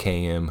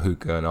KM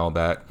hookah and all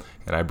that,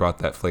 and I brought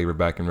that flavor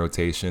back in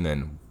rotation,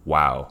 and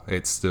wow,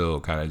 it still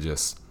kind of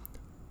just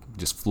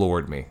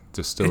floored me.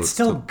 It's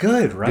still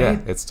good, right? Yeah,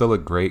 it's still a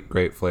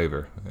great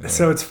flavor.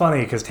 So it's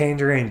funny because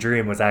Tangerine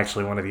Dream was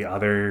actually one of the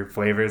other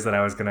flavors that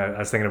I was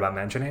thinking about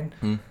mentioning.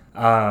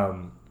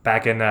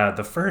 Back in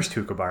the first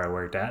hookah bar I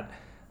worked at,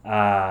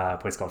 a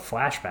place called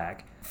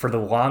Flashback. For the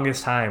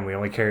longest time, we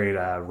only carried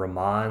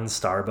Ramon,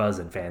 Starbuzz,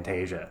 and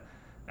Fantasia,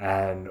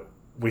 and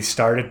we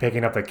started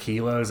picking up the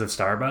kilos of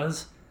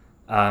Starbuzz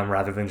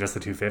rather than just the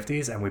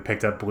 250s, and we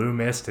picked up Blue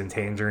Mist and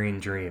Tangerine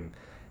Dream.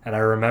 And I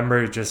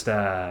remember just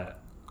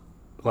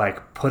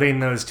like putting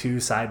those two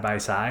side by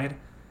side,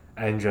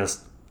 and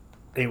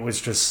it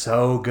was just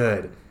so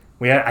good.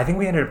 I think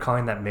we ended up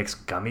calling that mix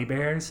Gummy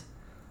Bears,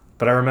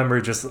 but I remember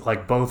just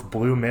like both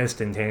Blue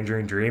Mist and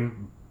Tangerine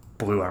Dream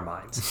blew our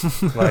minds.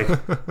 Like,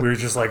 we were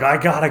just like, I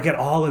gotta get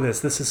all of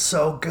this. This is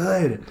so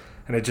good.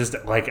 And it just,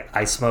 like,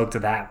 I smoked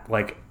that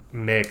like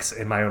mix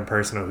in my own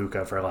personal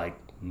hookah for like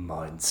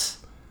months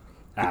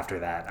after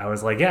that. I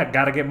was like, yeah,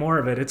 gotta get more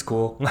of it. It's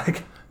cool.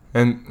 Like.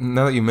 And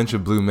now that you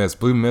mentioned Blue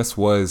Mist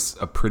was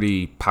a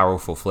pretty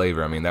powerful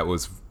flavor. That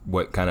was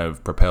what kind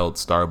of propelled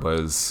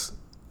Starbuzz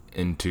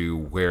into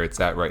where it's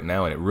at right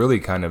now. And it really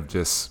kind of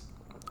just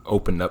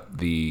opened up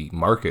the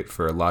market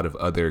for a lot of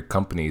other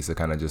companies to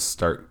kind of just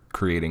start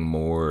creating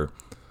more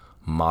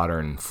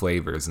modern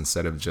flavors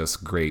instead of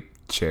just grape,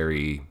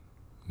 cherry,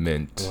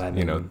 mint,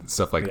 lemon,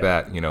 stuff like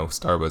that.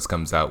 Starbuzz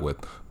comes out with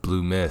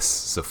Blue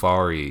Mist,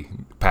 Safari,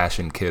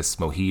 Passion Kiss,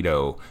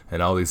 Mojito,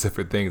 and all these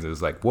different things. It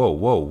was like,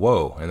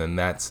 whoa. And then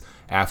that's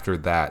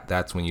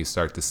when you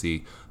start to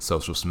see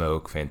Social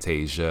Smoke,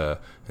 Fantasia,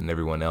 and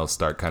everyone else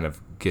start kind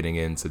of getting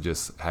into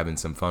just having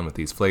some fun with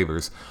these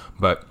flavors.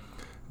 But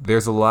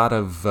there's a lot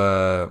of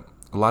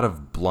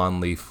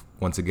blonde leaf,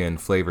 once again,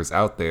 flavors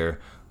out there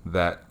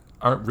that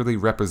aren't really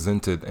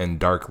represented in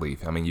dark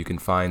leaf. You can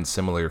find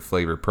similar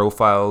flavor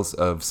profiles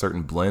of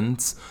certain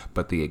blends,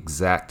 but the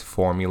exact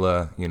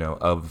formula,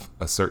 of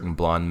a certain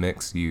blonde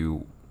mix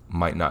you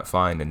might not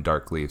find in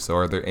dark leaf. So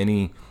are there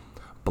any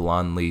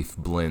blonde leaf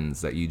blends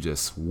that you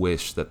just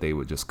wish that they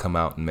would just come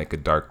out and make a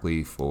dark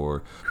leaf,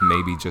 or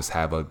maybe just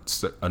have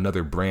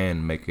another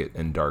brand make it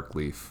in dark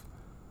leaf?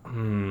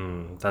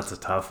 That's a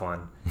tough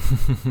one.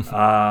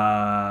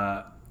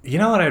 You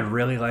know what I'd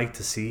really like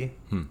to see?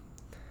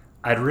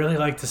 I'd really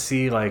like to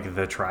see like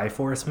the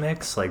Triforce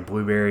mix, like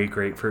blueberry,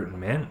 grapefruit, and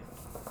mint,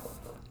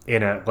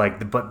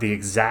 but the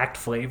exact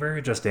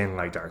flavor just in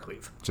like dark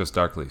leaf. Just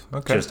dark leaf.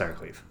 Okay. Just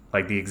dark leaf.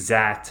 Like the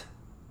exact,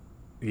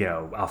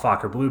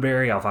 Alfaker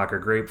blueberry,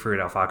 Alfaker grapefruit,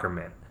 Alfaker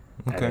mint.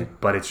 Okay.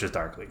 But it's just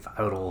dark leaf.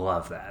 I would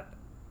love that.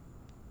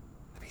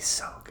 He's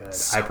so good.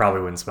 I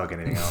probably wouldn't smoke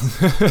anything else,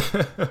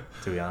 to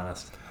be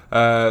honest.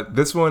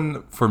 This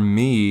one for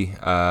me,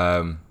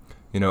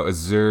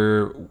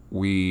 Azure,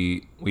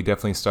 we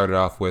definitely started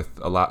off with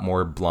a lot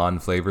more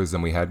blonde flavors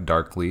than we had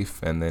dark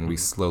leaf, and then we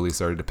slowly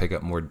started to pick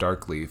up more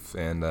dark leaf.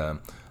 And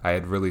I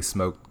had really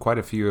smoked quite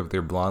a few of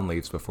their blonde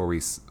leaves before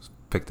we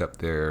picked up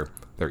their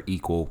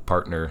equal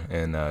partner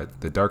in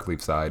the dark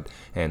leaf side.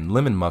 And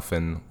Lemon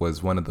Muffin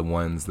was one of the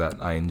ones that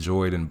I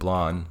enjoyed in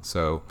blonde.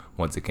 So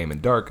once it came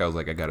in dark, I was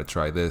like, I got to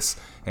try this.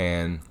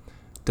 And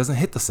doesn't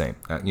hit the same.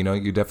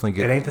 You definitely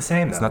get. It ain't the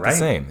same, though, It's not right? the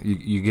same.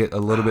 You get a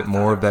little bit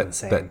more of that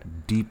insane.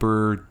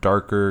 deeper,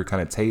 darker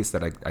kind of taste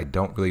that I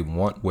don't really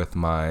want with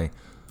my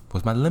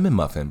lemon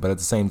muffin. But at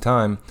the same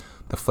time,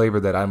 the flavor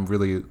that I'm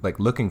really like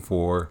looking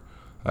for,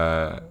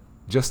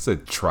 just to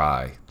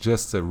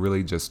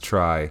really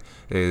try,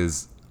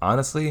 is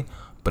honestly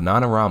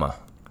Bananarama.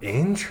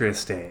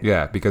 Interesting.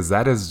 Yeah, because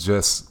that is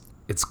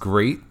it's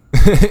great.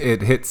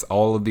 It hits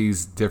all of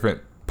these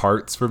different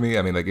parts for me.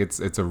 I mean, like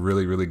it's a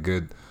really, really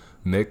good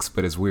mix,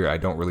 but it's weird. I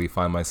don't really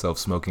find myself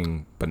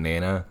smoking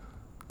banana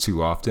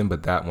too often,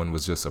 but that one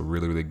was just a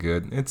really, really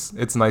good.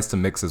 It's nice to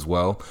mix as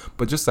well,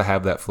 but just to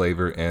have that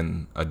flavor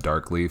in a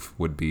dark leaf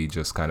would be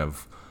just kind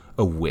of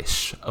a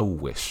wish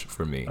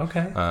for me.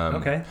 Okay.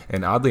 Okay.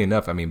 And oddly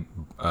enough, I mean,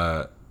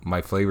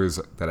 my flavors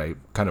that I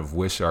kind of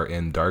wish are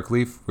in dark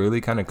leaf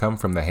really kind of come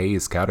from the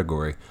haze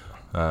category.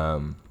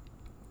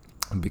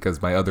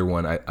 Because my other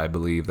one I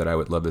believe that I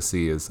would love to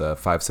see is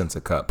 5 cents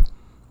a cup.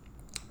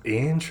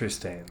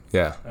 Interesting.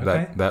 Yeah,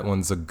 Okay. that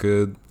one's a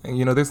good.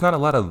 There's not a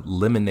lot of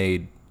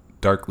lemonade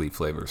dark leaf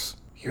flavors.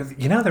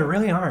 There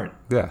really aren't.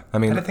 Yeah, I I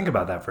mean, had to think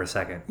about that for a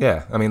second.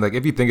 yeah, I mean, like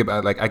if you think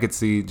about, like I could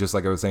see, just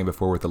like I was saying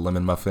before with the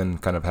lemon muffin,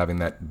 kind of having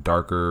that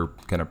darker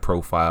kind of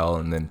profile,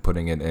 and then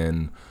putting it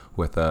in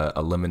with a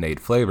lemonade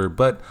flavor.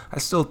 But I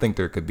still think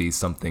there could be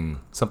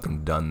something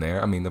done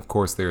there. I mean, of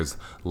course, there's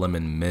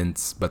lemon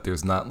mints, but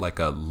there's not like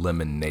a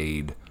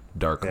lemonade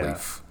dark Yeah.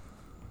 leaf.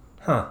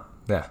 Huh.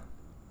 Yeah.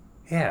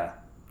 Yeah.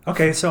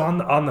 Okay, so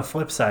on the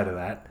flip side of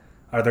that,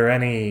 are there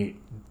any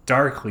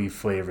dark leaf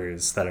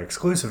flavors that are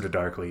exclusive to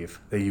dark leaf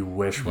that you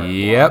wish were in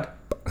Yep.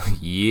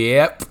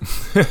 Yep.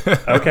 blonde?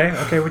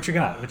 Okay, what you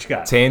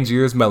got?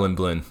 Tangier's Melon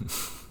Blend.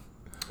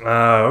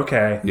 Oh,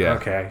 okay. Yeah,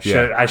 Okay.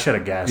 yeah. I should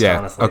have guessed, Yeah.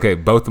 honestly. Okay.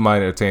 Both of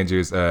mine are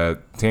Tangier's.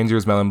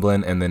 Tangier's Melon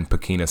Blend, and then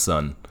Pekina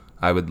Sun.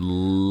 I would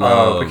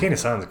love. Oh, Bikini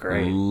Sun's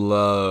great.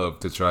 Love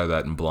to try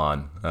that in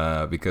blonde,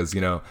 because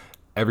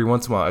every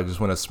once in a while I just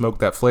want to smoke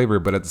that flavor,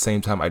 but at the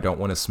same time I don't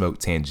want to smoke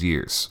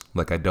Tangiers.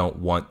 Like I don't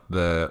want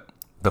the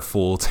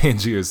full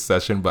Tangiers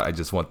session, but I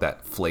just want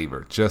that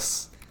flavor,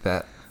 just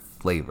that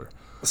flavor.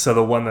 So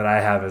the one that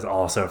I have is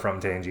also from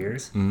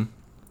Tangiers. Mm-hmm.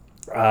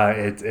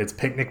 It's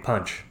Picnic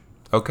Punch.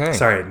 Okay.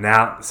 Sorry,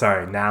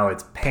 now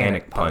it's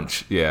Panic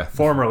Punch. Yeah.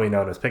 Formerly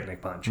known as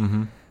Picnic Punch.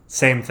 Mm-hmm.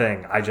 Same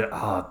thing.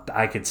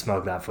 I could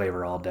smoke that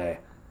flavor all day.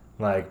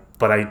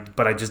 But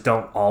I just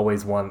don't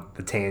always want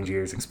the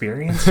Tangiers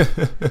experience.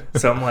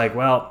 So I'm like,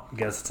 well,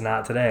 guess it's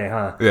not today,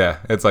 huh? Yeah,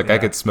 it's like I Yeah.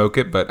 could smoke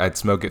it, but I'd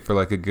smoke it for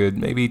like a good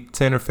maybe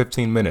 10 or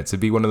 15 minutes. It'd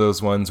be one of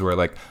those ones where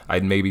like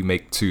I'd maybe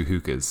make 2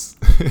 hookahs.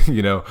 I'd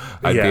Yeah.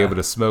 be able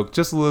to smoke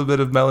just a little bit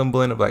of melon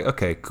blend. I'm like,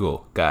 okay,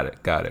 cool, got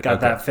it. Got okay.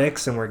 that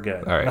fixed and we're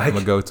good. All right, I'm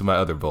gonna go to my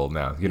other bowl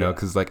now.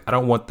 Because like I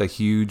don't want the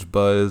huge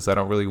buzz. I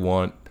don't really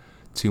want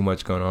too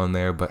much going on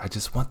there, but I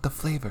just want the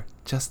flavor,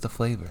 just the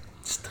flavor.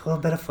 Just a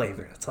little bit of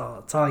flavor.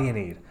 That's all you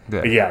need.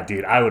 Yeah. But yeah,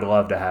 dude, I would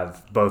love to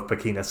have both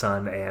Bikini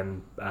Sun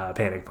and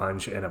Panic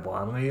Punch in a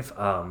blonde leaf.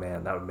 Oh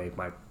man, that would make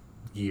my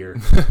year.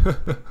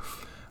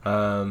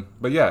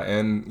 But yeah,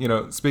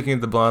 and speaking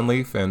of the blonde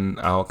leaf, and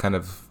I'll kind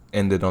of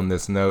end it on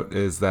this note,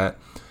 is that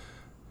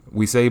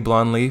we say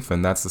blonde leaf,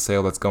 and that's the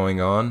sale that's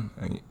going on,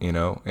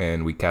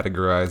 and we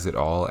categorize it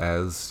all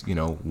as,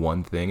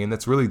 one thing, and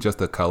it's really just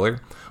a color,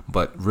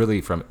 but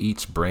really from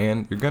each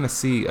brand, you're going to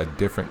see a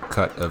different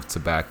cut of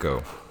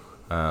tobacco,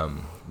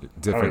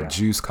 different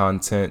juice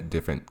content,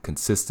 different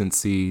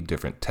consistency,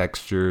 different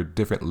texture,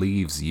 different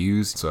leaves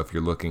used. So if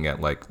you're looking at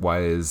like,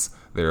 why is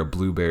there a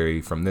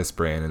blueberry from this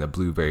brand and a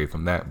blueberry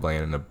from that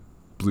brand and a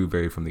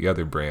blueberry from the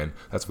other brand?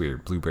 That's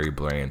weird. Blueberry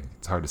brand.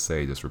 It's hard to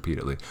say just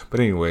repeatedly.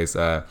 But anyways,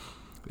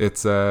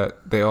 it's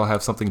they all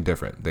have something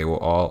different. They will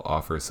all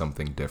offer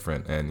something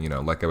different. And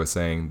like I was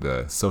saying,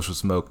 the social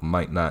smoke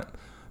might not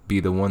be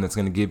the one that's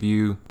going to give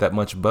you that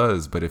much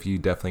buzz, but if you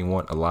definitely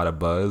want a lot of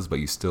buzz but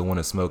you still want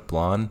to smoke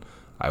blonde,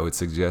 I would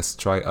suggest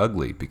try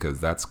Ugly, because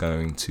that's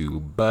going to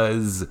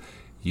buzz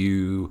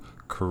you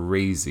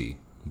crazy,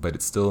 but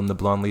it's still in the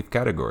blonde leaf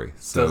category.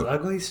 Does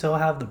Ugly still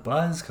have the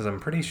buzz? Because I'm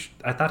pretty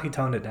I thought he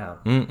toned it down.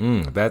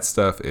 That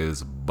stuff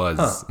is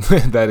buzz. Huh.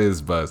 That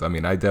is buzz. I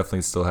mean, I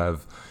definitely still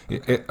have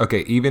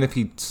okay, even if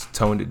he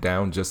toned it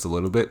down just a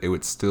little bit, it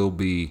would still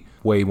be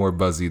way more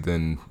buzzy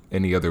than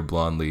any other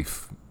blonde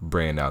leaf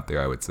brand out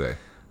there, I would say.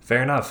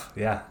 Fair enough.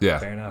 Yeah. Yeah.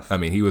 Fair enough. I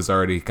mean, he was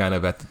already kind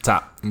of at the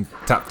top.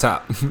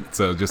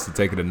 So just to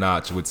take it a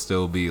notch would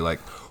still be like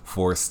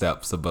 4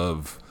 steps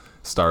above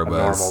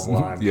Starbuzz.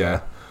 normal blonde,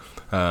 Yeah.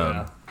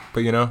 Yeah.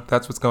 But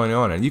that's what's going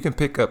on, and you can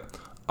pick up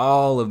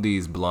all of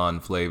these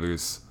blonde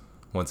flavors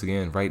once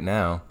again right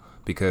now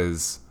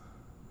because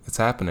it's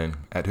happening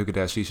at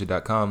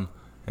hookah-shisha.com.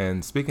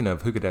 And speaking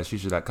of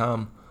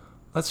hookah-shisha.com,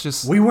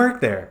 we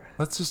work there.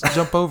 Let's just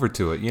jump over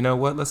to it. You know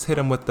what? Let's hit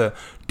them with the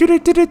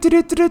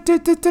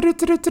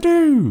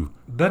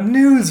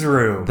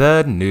newsroom.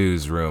 The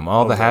newsroom.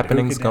 All the Over at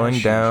happenings going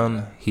Hookah-Shisha.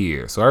 down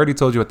here. So I already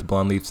told you at the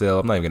Blonde Leaf sale.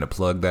 I'm not even going to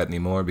plug that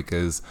anymore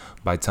because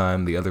by the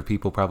time the other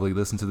people probably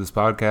listen to this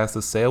podcast,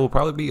 the sale will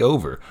probably be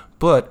over.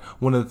 But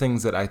one of the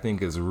things that I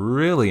think is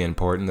really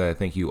important that I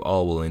think you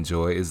all will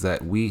enjoy is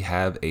that we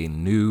have a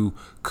new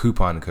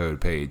coupon code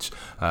page.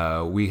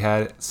 We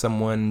had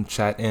someone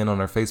chat in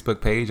on our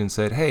Facebook page and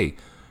said, hey,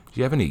 do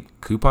you have any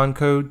coupon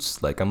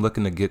codes? Like, I'm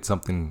looking to get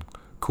something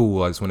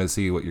cool. I just want to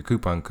see what your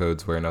coupon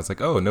codes were. And I was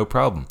like, oh, no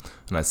problem.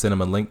 And I sent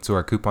him a link to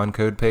our coupon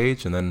code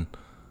page. And then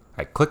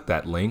I clicked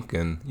that link.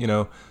 And, you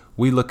know,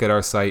 we look at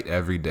our site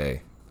every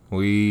day.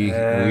 We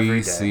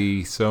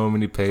see so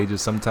many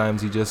pages.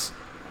 Sometimes you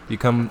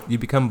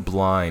become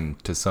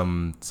blind to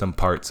some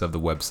parts of the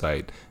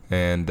website.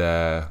 And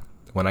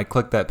when I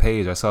clicked that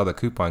page, I saw the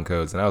coupon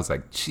codes. And I was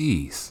like,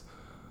 geez,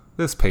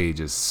 this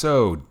page is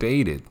so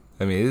dated.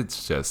 I mean,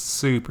 it's just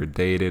super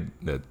dated.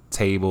 The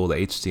table, the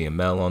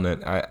HTML on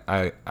it.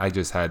 I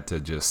just had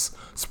to just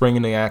spring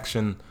into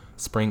action,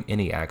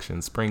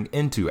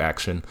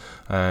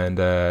 and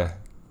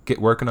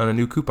get working on a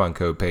new coupon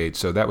code page.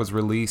 So that was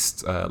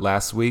released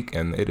last week,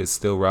 and it is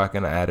still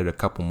rocking. I added a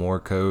couple more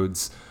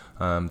codes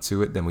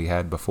to it than we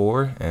had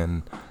before,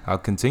 and I'll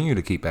continue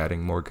to keep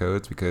adding more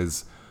codes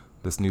because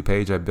this new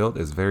page I built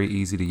is very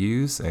easy to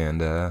use.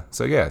 And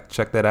so yeah,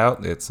 check that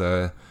out. It's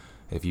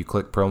if you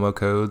click promo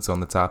codes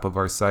on the top of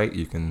our site,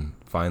 you can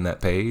find that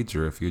page,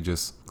 or if you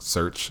just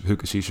search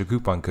Hookah Shisha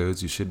coupon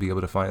codes, you should be able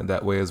to find it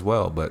that way as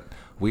well. But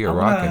we are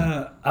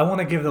rocking. I want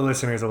to give the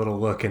listeners a little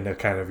look into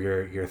kind of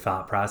your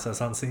thought process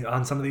on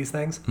some of these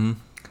things. Mm-hmm.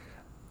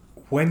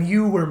 When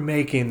you were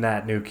making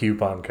that new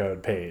coupon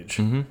code page,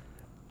 mm-hmm.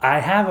 I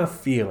have a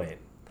feeling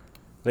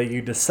that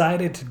you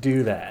decided to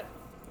do that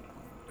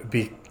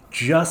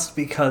just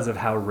because of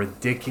how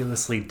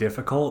ridiculously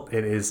difficult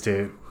it was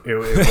to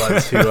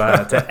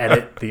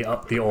edit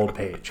the old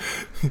page.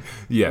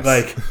 Yes.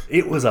 Like,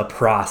 it was a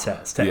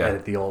process to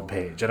edit the old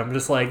page. And I'm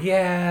just like,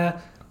 yeah.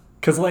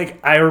 Because,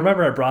 like, I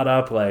remember I brought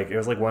up, like, it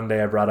was like one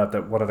day I brought up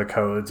that one of the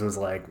codes was,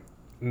 like,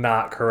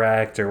 not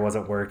correct or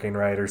wasn't working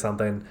right or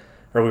something.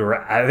 Or we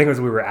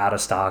were out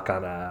of stock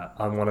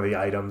on one of the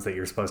items that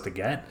you're supposed to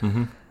get.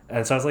 Mm-hmm.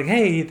 And so I was like,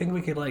 hey, you think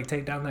we could, like,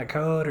 take down that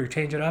code or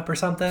change it up or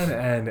something?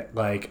 And,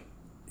 like,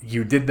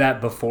 you did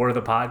that before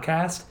the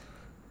podcast.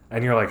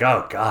 And you're like,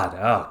 oh, God,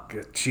 oh,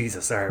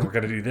 Jesus, all right, we're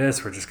going to do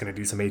this. We're just going to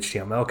do some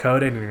HTML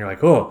coding. And you're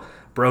like, oh,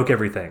 broke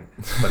everything.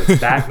 But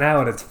it's back now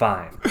and it's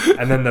fine.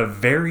 And then the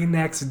very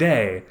next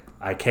day,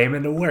 I came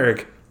into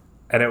work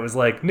and it was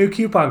like, new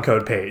coupon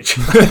code page.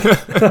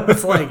 I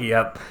was like,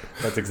 yep,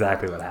 that's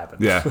exactly what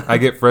happened. Yeah, I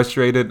get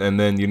frustrated and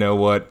then, you know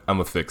what? I'm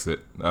going to fix it.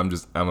 I'm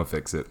going to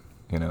fix it.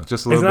 You know,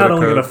 just a little bit of code. He's not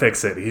only going to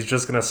fix it, he's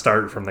just going to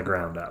start from the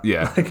ground up.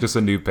 Yeah, just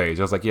a new page.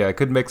 I was like, yeah, I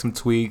could make some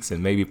tweaks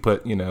and maybe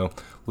put, you know,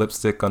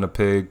 lipstick on a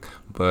pig,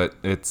 but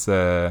it's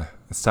time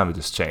to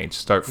just change.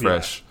 Start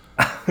fresh.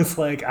 Yeah. It's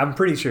like, I'm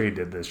pretty sure he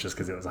did this just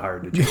because it was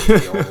hard to change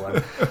the old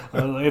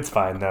one. It's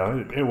fine,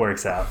 though. It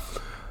works out.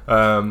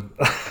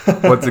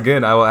 Once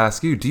again, I will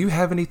ask you, do you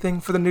have anything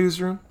for the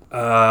newsroom?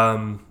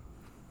 Air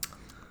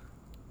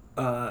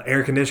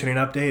conditioning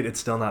update, it's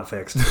still not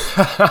fixed.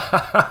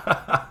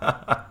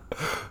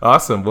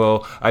 Awesome.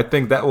 Well, I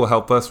think that will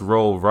help us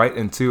roll right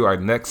into our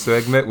next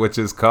segment, which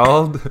is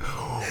called...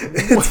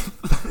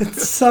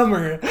 It's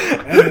summer,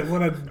 and I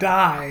want to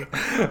die.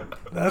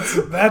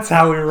 That's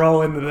how we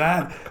roll into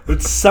that.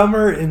 It's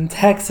summer in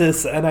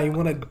Texas, and I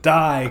want to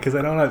die because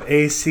I don't have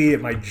AC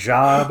at my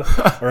job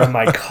or in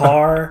my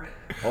car.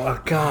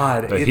 Oh,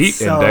 God. The heat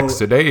index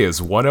today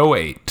is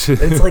 108.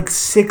 It's like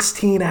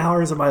 16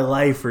 hours of my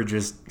life are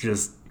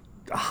just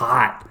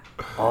hot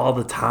all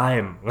the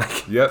time.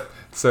 Yep.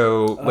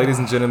 So, ladies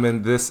and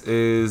gentlemen, this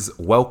is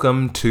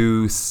Welcome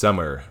to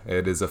Summer.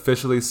 It is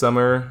officially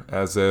summer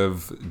as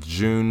of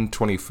June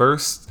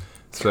 21st.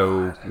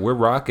 So, we're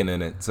rocking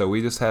in it. So,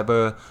 we just have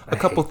a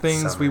couple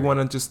things we want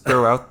to just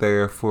throw out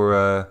there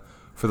for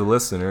the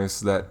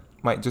listeners that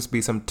might just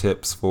be some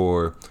tips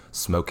for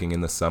smoking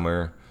in the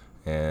summer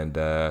and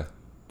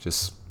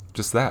just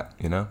that,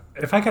 you know?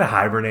 If I could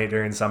hibernate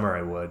during summer,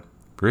 I would.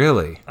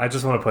 Really? I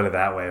just want to put it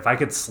that way. If I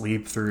could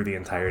sleep through the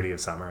entirety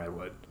of summer, I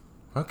would.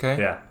 Okay.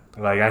 Yeah.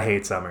 Like, I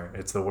hate summer.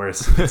 It's the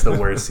worst. It's the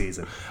worst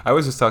season. I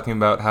was just talking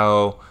about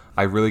how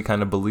I really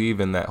kind of believe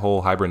in that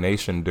whole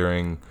hibernation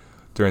during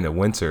the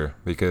winter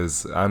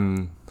because I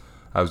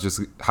was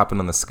just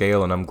hopping on the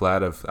scale and I'm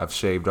glad I've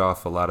shaved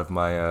off a lot of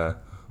my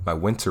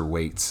winter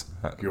weights.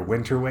 Your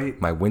winter weight?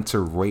 My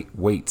winter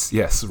weights,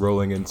 yes,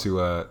 rolling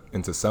into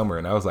summer,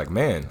 and I was like,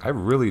 man, I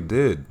really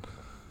did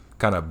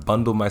kind of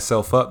bundle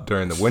myself up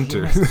during the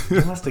winter.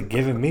 You must have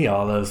given me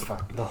all those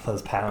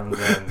pounds.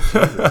 And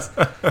Jesus,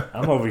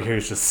 I'm over here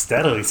just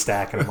steadily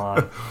stacking them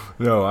on.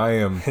 No, I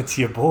am. It's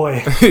your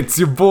boy. It's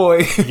your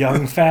boy.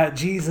 Young fat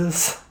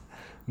Jesus.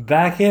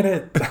 Back in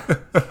it.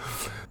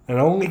 And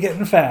only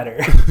getting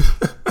fatter.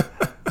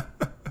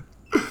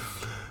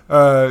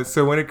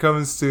 So when it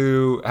comes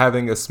to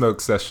having a smoke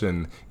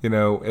session,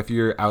 if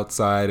you're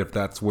outside, if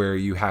that's where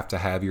you have to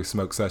have your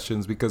smoke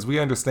sessions, because we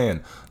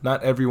understand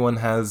not everyone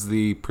has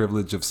the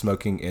privilege of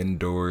smoking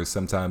indoors.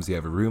 Sometimes you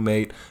have a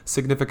roommate,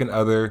 significant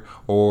other,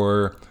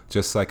 or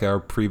just like our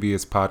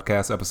previous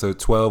podcast, episode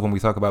 12, when we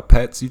talk about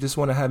pets, you just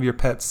want to have your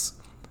pets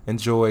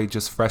enjoy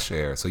just fresh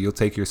air. So you'll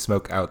take your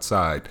smoke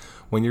outside.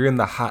 When you're in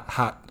the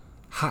hot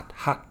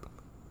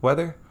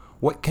weather,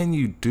 what can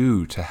you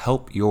do to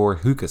help your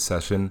hookah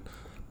session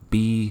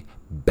be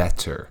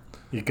better?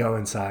 You go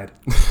inside.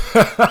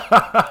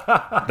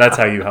 That's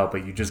how you help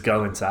it. You just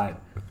go inside.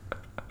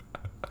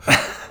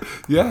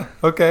 Yeah,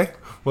 okay.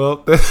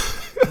 Well,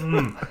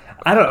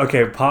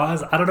 okay,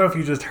 pause. I don't know if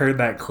you just heard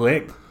that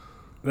click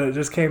that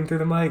just came through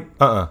the mic.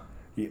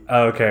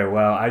 Okay,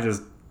 well, I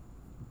just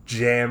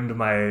jammed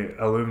my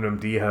aluminum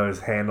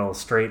D-hose handle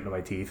straight into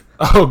my teeth.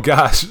 Oh,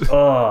 gosh.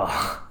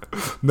 Oh.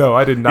 No,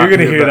 I did not. You're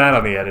going to hear that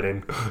on the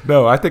editing.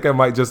 No, I think I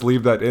might just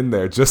leave that in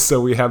there just so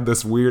we have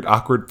this weird,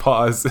 awkward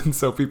pause and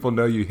so people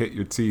know you hit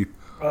your teeth.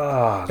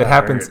 Oh, it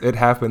happens. hurt. It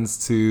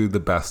happens to the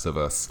best of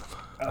us.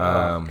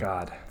 Oh,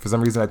 God. For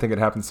some reason, I think it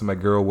happens to my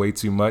girl way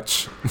too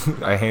much.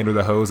 I hand her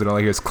the hose and all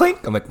I hear is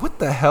clink. I'm like, what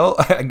the hell?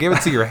 I gave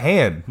it to your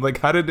hand. Like,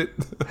 how did it...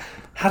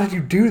 How did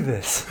you do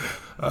this?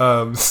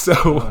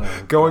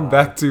 Going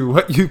back to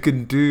what you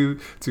can do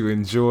to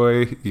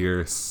enjoy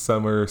your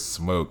summer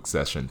smoke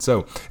session.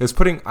 So, is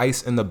putting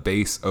ice in the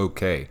base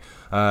okay?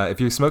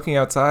 If you're smoking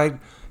outside,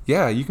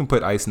 yeah, you can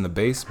put ice in the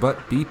base,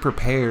 but be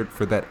prepared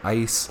for that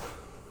ice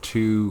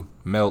to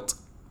melt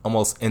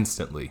almost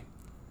instantly.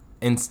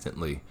 I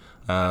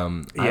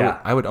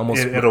would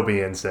almost... It'll be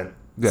instant,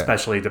 Yeah.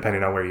 especially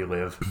depending on where you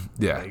live.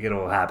 Yeah. Like,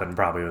 it'll happen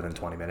probably within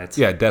 20 minutes.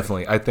 Yeah,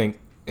 definitely. I think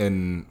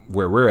in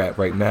where we're at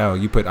right now,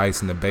 you put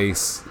ice in the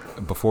base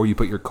before you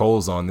put your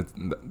coals on,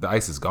 the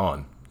ice is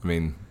gone. I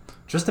mean,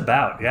 Just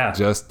about, yeah.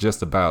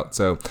 just about.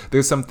 So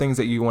there's some things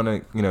that you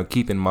want to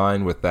keep in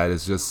mind with that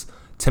is just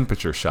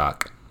temperature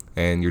shock,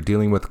 and you're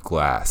dealing with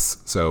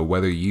glass. So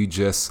whether you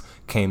just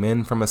came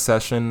in from a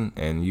session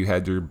and you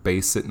had your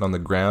base sitting on the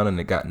ground and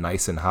it got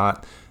nice and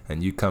hot,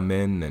 and you come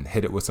in and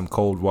hit it with some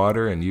cold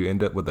water and you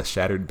end up with a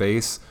shattered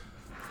base,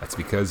 that's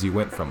because you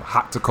went from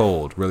hot to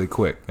cold really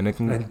quick. And it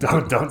can And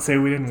don't say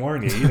we didn't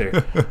warn you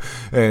either.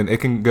 and it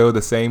can go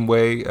the same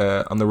way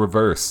on the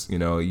reverse.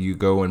 You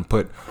go and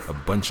put a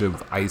bunch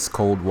of ice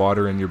cold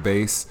water in your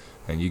base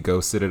and you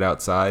go sit it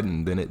outside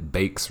and then it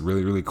bakes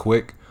really, really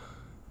quick.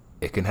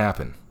 It can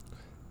happen.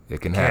 It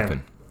can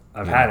happen.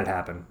 I've had it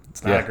happen.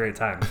 It's not a great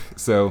time.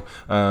 So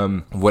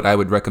what I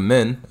would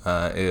recommend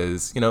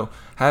is,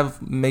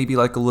 have maybe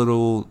like a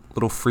little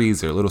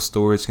freezer, a little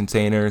storage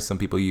container. Some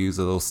people use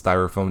a little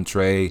styrofoam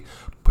tray,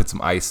 put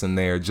some ice in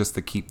there just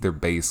to keep their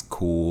base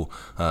cool.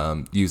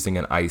 Using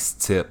an ice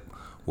tip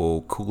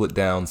will cool it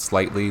down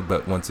slightly.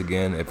 But once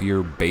again, if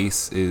your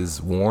base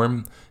is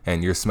warm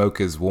and your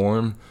smoke is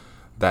warm,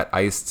 that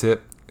ice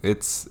tip,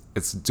 it's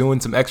doing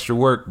some extra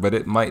work, but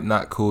it might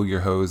not cool your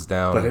hose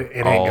down But it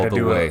ain't all gonna the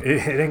do way.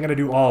 it ain't gonna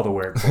do all the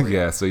work for you.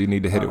 Yeah, so you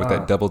need to hit it with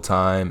that double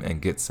time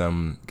and get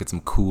some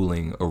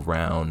cooling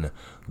around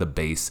the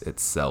base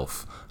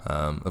itself.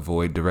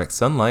 Avoid direct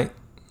sunlight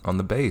on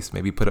the base.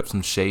 Maybe put up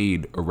some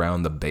shade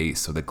around the base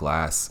so the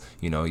glass,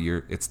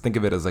 think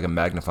of it as like a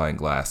magnifying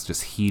glass,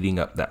 just heating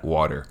up that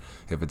water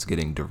if it's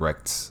getting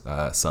direct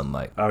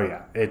sunlight. Oh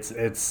yeah,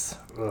 it's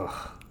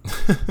ugh.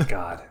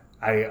 God.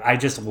 I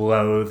just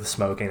loathe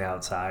smoking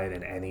outside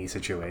in any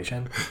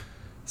situation.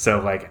 So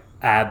like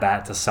add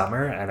that to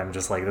summer and I'm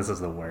just like, this is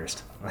the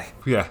worst. Like,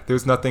 yeah,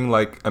 there's nothing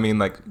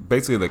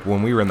basically like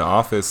when we were in the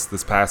office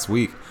this past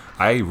week,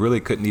 I really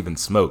couldn't even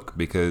smoke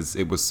because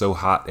it was so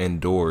hot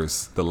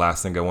indoors. The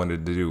last thing I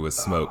wanted to do was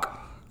smoke.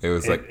 It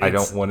was I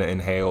don't want to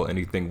inhale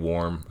anything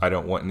warm. I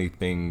don't want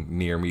anything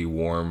near me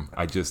warm.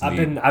 I've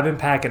been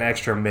packing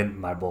extra mint in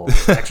my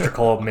bowls, extra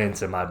cold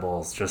mints in my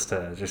bowls just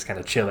to kind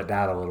of chill it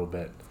down a little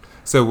bit.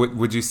 So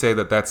would you say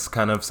that that's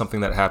kind of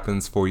something that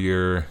happens for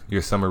your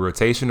summer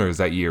rotation, or is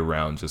that year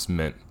round, just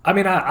mint? I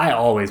mean, I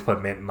always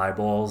put mint in my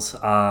bowls.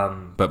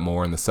 But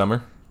more in the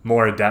summer?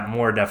 More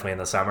definitely in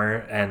the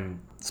summer, and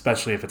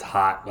especially if it's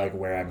hot, like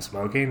where I'm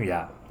smoking,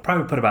 yeah.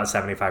 Probably put about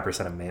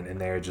 75% of mint in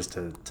there just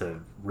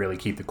to really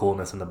keep the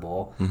coolness in the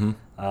bowl. Mm-hmm.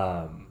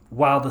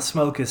 While the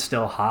smoke is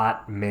still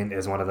hot, mint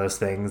is one of those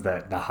things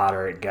that the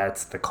hotter it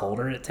gets, the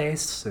colder it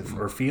tastes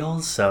or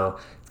feels. So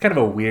it's kind of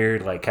a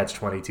weird like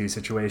catch-22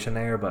 situation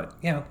there, but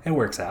it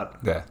works out.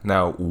 Yeah.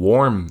 Now,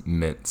 warm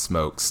mint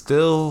smoke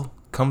still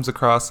comes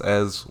across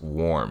as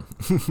warm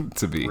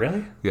to be.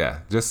 Really? Yeah.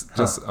 Just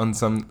on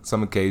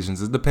some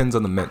occasions. It depends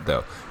on the mint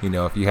though.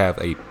 If you have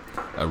a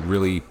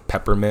really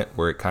peppermint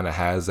where it kind of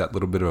has that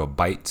little bit of a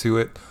bite to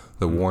it,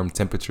 the warm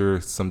temperature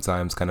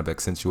sometimes kind of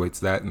accentuates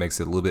that, makes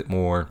it a little bit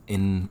more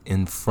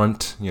in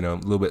front, a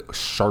little bit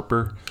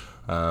sharper.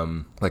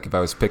 Like if I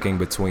was picking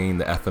between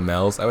the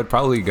FMLs, I would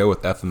probably go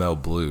with FML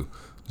Blue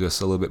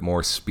just a little bit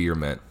more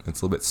spearmint.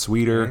 It's a little bit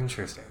sweeter.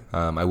 Interesting.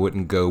 I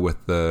wouldn't go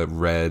with the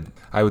red.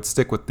 I would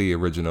stick with the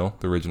original.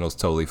 The original's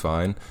totally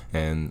fine.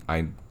 And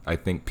I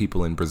think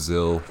people in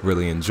Brazil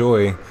really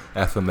enjoy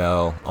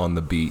FML on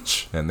the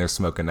beach, and they're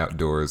smoking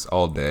outdoors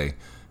all day.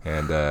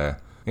 And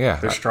yeah,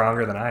 They're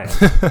stronger than I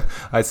am.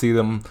 I see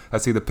them. I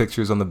see the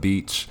pictures on the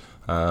beach.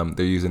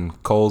 They're using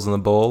coals in the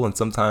bowl and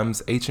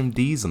sometimes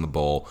HMDs in the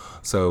bowl.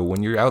 So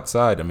when you're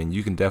outside, I mean,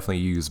 you can definitely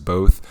use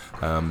both.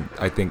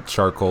 I think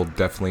charcoal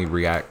definitely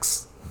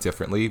reacts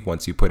differently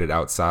once you put it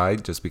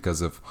outside, just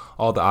because of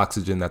all the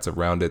oxygen that's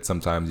around it.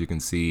 Sometimes you can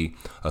see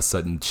a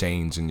sudden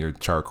change in your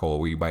charcoal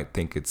where you might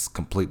think it's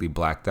completely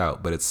blacked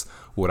out, but it's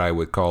what I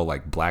would call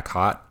like black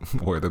hot,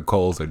 where the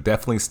coals are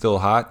definitely still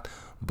hot,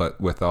 but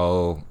with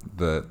all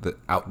the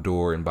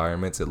outdoor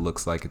environments, it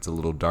looks like it's a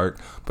little dark.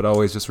 But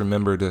always just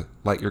remember to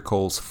light your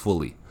coals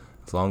fully.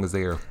 As long as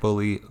they are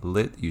fully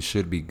lit, you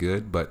should be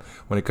good. But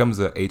when it comes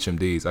to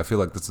HMDs, I feel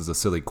like this is a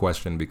silly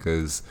question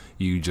because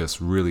you just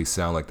really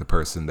sound like the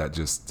person that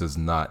just does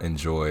not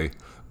enjoy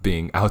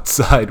being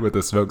outside with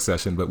a smoke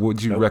session. But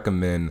would you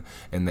recommend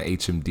in the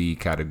HMD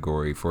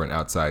category for an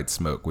outside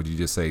smoke? Would you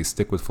just say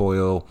stick with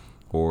foil,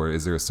 or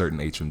is there a certain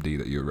HMD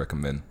that you would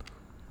recommend?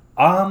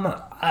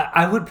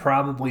 I would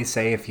probably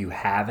say if you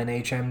have an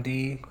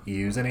HMD,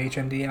 use an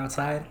HMD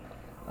outside.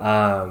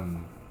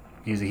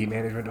 Use a heat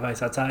management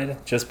device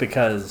outside, just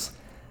because,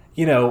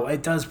 you know,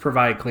 it does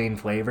provide clean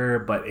flavor,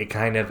 but it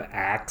kind of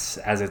acts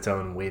as its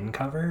own wind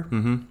cover.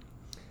 Mm-hmm.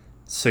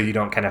 So you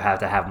don't kind of have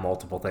to have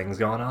multiple things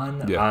going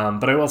on. Yeah.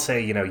 But I will say,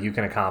 you know, you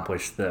can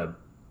accomplish the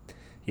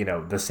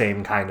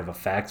same kind of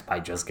effect by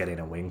just getting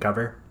a wind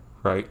cover.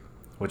 Right.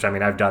 Which, I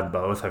mean, I've done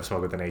both. I've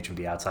smoked with an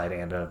HMD outside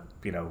and a,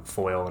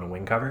 foil and a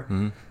wind cover.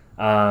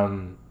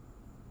 Mm-hmm.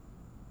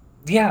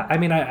 Yeah, I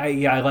mean,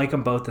 I like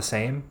them both the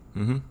same.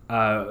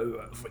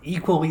 Mm-hmm.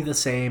 Equally the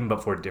same,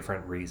 but for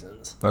different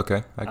reasons.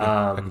 Okay, I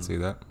can see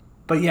that.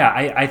 But yeah,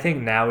 I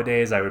think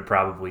nowadays I would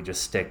probably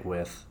just stick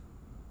with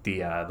the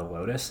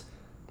Lotus,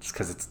 just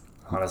because it's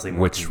honestly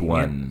more Which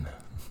convenient.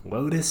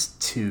 one? Lotus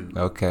 2.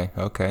 Okay.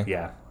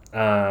 Yeah,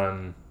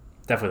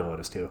 definitely the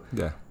Lotus 2.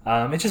 Yeah.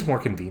 It's just more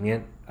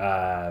convenient,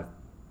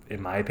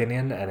 in my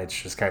opinion, and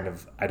it's just kind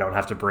of, I don't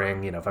have to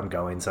bring, if I'm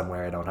going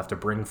somewhere, I don't have to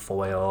bring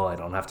foil, I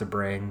don't have to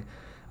bring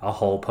a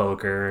hole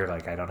poker,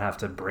 like I don't have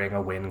to bring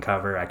a wind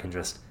cover. I can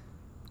just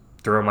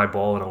throw my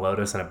bowl in a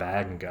Lotus in a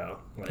bag and go.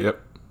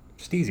 Yep.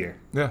 Just easier.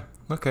 Yeah.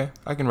 Okay.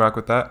 I can rock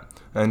with that.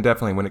 And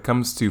definitely when it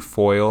comes to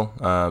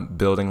foil,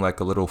 building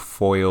like a little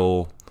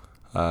foil,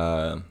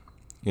 wind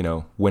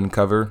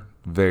cover,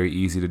 very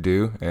easy to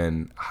do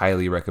and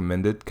highly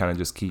recommended. Kind of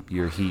just keep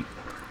your heat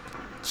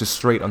just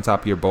straight on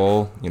top of your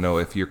bowl.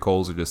 If your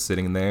coals are just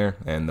sitting there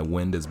and the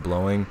wind is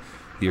blowing,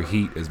 your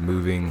heat is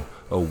moving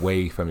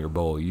away from your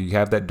bowl. You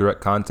have that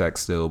direct contact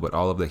still, but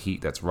all of the heat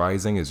that's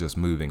rising is just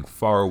moving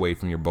far away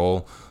from your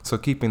bowl. So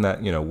keeping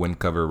that, wind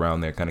cover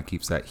around there kind of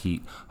keeps that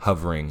heat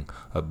hovering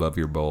above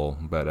your bowl.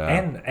 But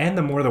and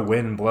the more the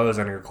wind blows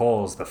on your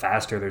coals, the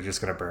faster they're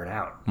just going to burn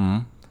out.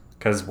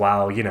 Because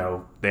while,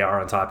 they are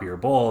on top of your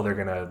bowl,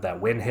 that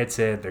wind hits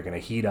it, they're going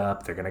to heat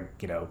up, they're going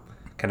to,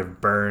 kind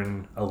of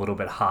burn a little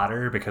bit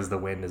hotter because the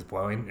wind is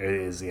blowing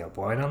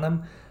on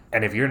them.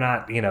 And if you're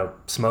not,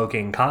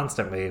 smoking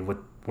constantly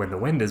when the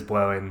wind is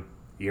blowing,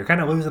 you're kind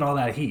of losing all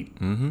that heat.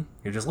 Mm-hmm.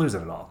 You're just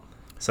losing it all.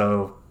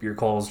 So your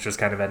coals just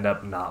kind of end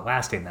up not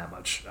lasting that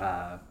much,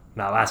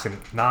 not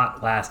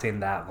lasting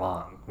that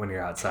long when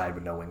you're outside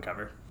with no wind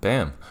cover.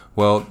 Bam.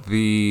 Well,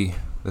 the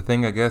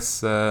thing I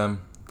guess that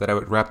I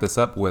would wrap this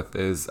up with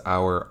is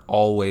our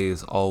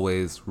always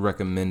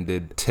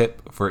recommended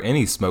tip for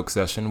any smoke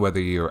session, whether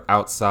you're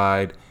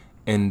outside,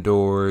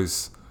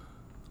 indoors,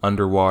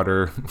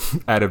 underwater,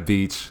 at a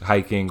beach,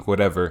 hiking,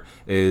 whatever,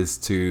 is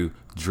to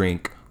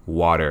drink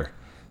water.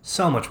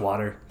 So much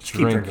water. Just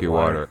keep Drink drinking your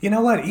water. You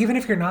know what? Even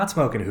if you're not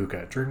smoking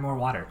hookah, drink more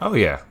water. Oh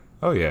yeah.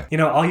 All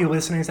you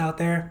listeners out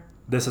there,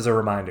 this is a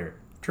reminder.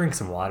 Drink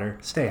some water.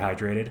 Stay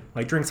hydrated.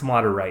 Drink some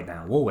water right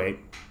now. We'll wait.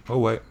 Oh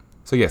wait.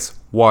 So yes,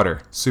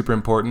 water, super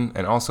important.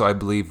 And also I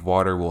believe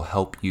water will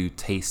help you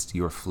taste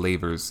your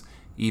flavors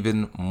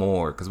even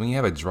more, because when you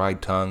have a dry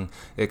tongue,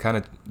 it kind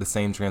of, the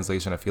same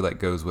translation I feel like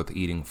goes with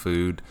eating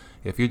food.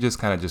 If you're just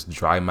kind of just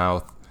dry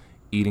mouth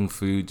eating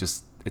food,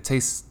 just it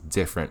tastes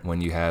different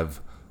when you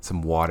have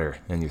some water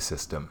in your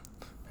system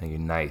and you're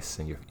nice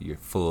and you're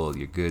full,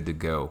 you're good to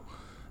go.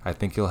 I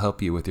think it'll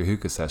help you with your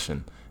hookah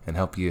session and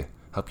help you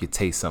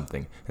taste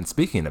something. And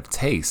speaking of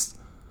taste,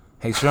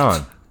 hey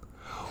Sean,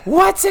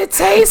 what's it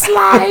taste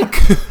like?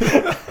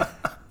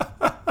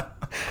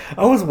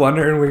 I was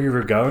wondering where you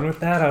were going with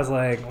that. I was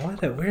like,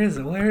 where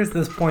is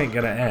this point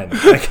going to end?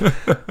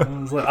 I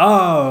was like,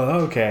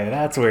 oh, okay,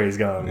 that's where he's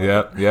going.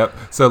 Yep.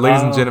 So,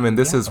 ladies and gentlemen,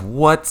 this is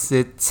What's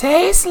It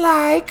Taste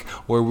Like,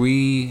 where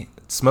we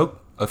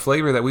smoke a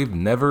flavor that we've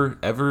never,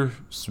 ever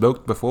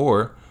smoked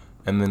before,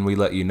 and then we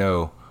let you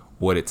know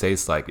what it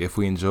tastes like, if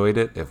we enjoyed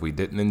it, if we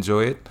didn't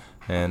enjoy it,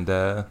 and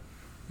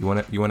you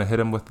want to hit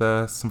them with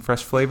some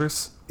fresh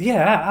flavors?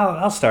 Yeah,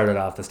 I'll start it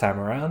off this time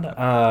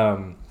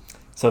around.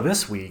 So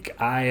this week,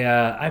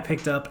 I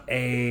picked up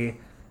a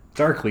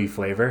dark leaf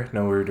flavor.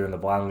 No, we were doing the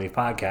Blonde Leaf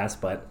podcast,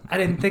 but I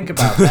didn't think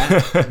about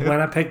that when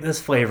I picked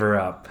this flavor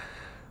up.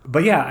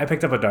 But yeah, I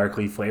picked up a dark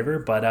leaf flavor,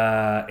 but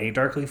a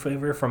dark leaf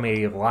flavor from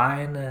a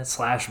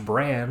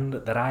line/brand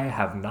that I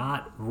have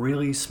not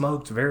really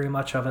smoked very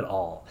much of at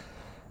all.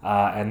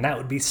 And that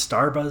would be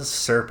Starbuzz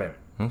Serpent.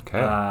 Okay.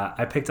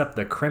 I picked up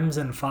the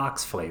Crimson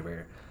Fox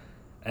flavor.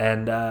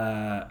 And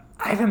I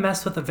haven't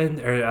messed with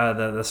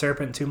the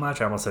Serpent too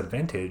much. I almost said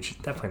vintage.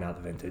 Definitely not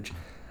the vintage.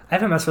 I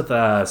haven't messed with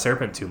the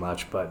Serpent too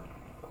much, but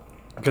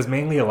because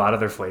mainly a lot of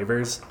their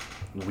flavors,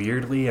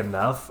 weirdly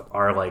enough,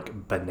 are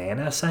like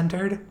banana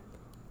centered.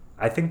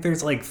 I think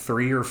there's like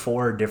 3 or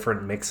 4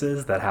 different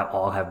mixes that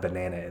all have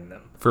banana in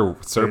them. For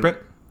Serpent?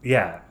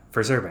 Yeah,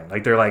 for Serpent.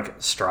 Like they're like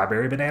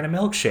strawberry banana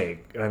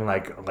milkshake, and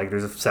like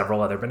there's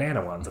several other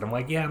banana ones, and I'm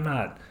like, yeah, I'm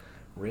not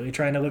really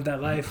trying to live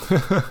that life.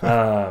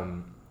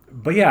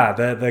 But yeah,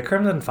 the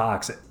Crimson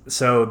Fox.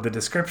 So the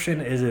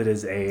description is it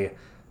is a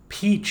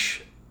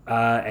peach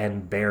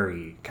and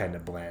berry kind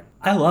of blend.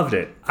 I loved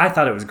it. I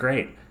thought it was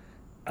great.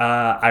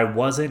 I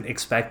wasn't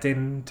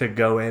expecting to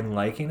go in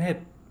liking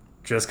it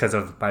just because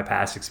of my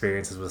past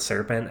experiences with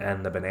Serpent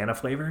and the banana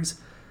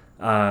flavors.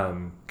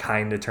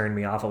 Kind of turned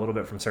me off a little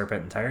bit from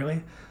Serpent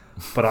entirely.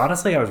 But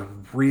honestly, I was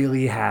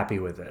really happy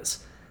with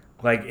this.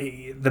 Like,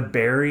 the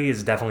berry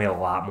is definitely a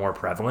lot more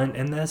prevalent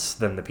in this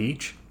than the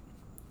peach.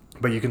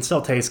 But you can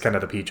still taste kind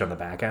of the peach on the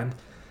back end.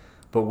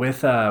 But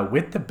with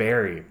the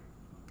berry,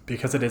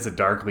 because it is a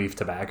dark leaf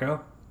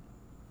tobacco,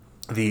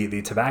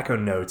 the tobacco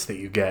notes that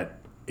you get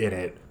in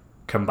it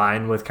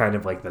combined with kind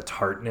of like the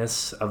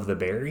tartness of the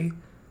berry,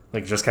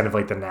 like just kind of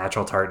like the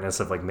natural tartness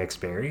of like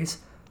mixed berries,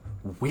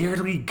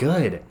 weirdly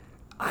good.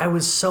 I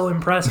was so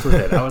impressed with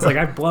it. I was like,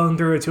 I've blown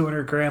through a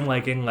 200 gram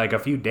like in like a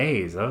few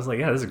days. I was like,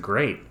 yeah, this is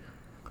great.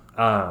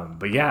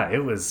 But yeah,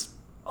 it was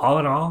all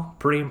in all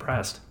pretty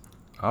impressed.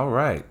 All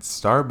right,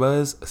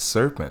 Starbuzz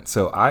Serpent.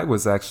 So I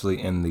was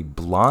actually in the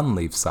Blonde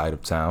Leaf side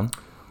of town.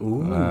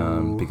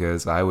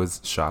 Because I was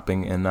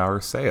shopping in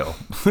our sale.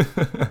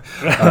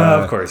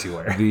 Of course you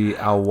were. The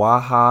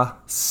Awaha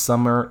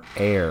Summer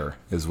Air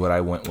is what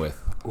I went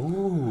with.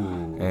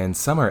 Ooh. And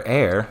Summer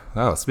Air,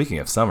 oh, speaking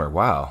of summer,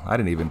 wow, I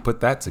didn't even put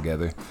that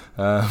together.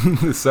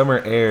 The Summer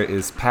Air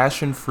is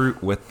passion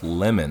fruit with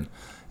lemon.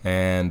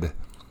 And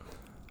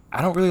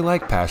I don't really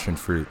like passion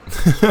fruit.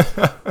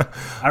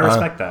 I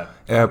respect that.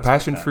 Yeah,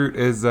 passion fruit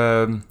is,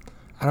 I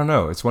don't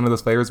know. It's one of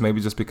those flavors, maybe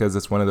just because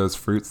it's one of those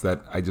fruits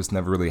that I just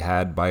never really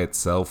had by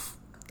itself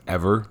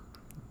ever,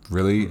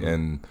 really,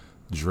 in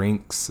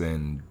drinks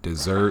and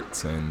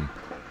desserts and,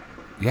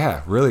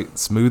 yeah, really,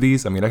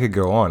 smoothies. I mean, I could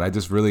go on. I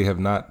just really have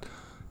not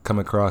come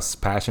across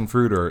passion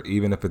fruit, or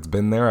even if it's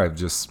been there, I've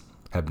just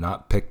have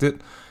not picked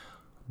it.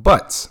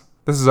 But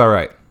this is all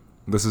right.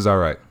 This is all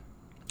right.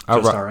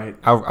 All right.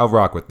 I'll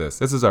rock with this.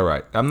 This is all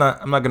right. I'm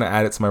not gonna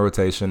add it to my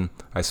rotation.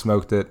 I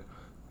smoked it.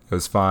 It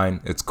was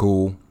fine. It's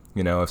cool.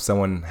 You know, if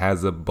someone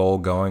has a bowl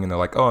going and they're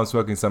like, "Oh, I'm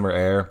smoking Summer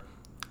Air,"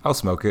 I'll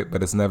smoke it.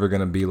 But it's never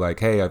gonna be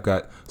like, "Hey, I've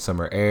got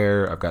Summer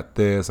Air. I've got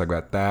this. I've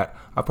got that."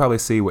 I'll probably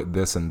see what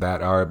this and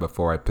that are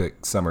before I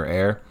pick Summer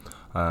Air.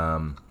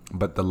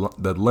 But the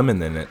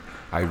lemon in it,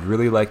 I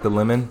really like the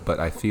lemon. But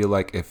I feel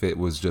like if it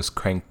was just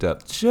cranked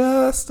up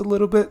just a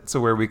little bit, so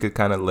where we could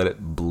kind of let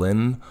it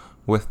blend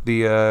with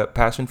the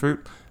passion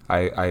fruit,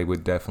 I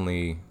would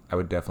definitely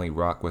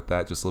rock with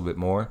that just a little bit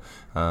more.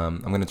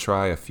 I'm gonna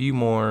try a few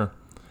more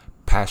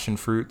passion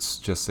fruits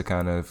just to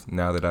kind of,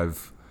 now that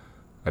I've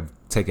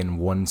taken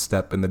one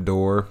step in the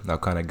door, I'll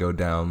kind of go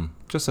down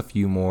just a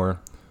few more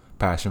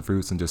passion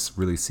fruits and just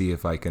really see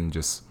if I can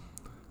just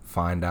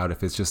find out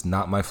if it's just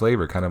not my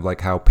flavor, kind of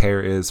like how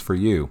pear is for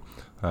you.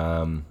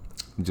 Passion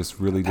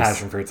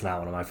fruit's not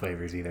one of my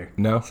flavors either.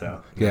 No?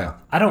 So yeah.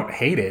 I don't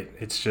hate it.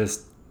 It's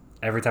just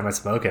every time I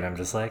smoke it, I'm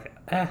just like,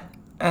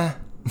 I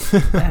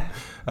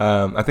think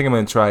I'm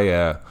going to try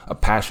a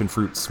passion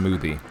fruit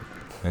smoothie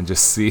and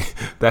just see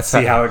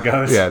how it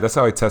goes. Yeah, that's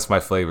how I test my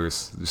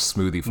flavors. Just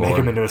smoothie form. Make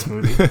them into a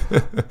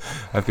smoothie.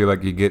 I feel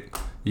like you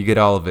get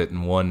all of it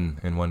in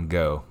one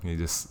go. You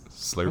just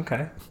slurp.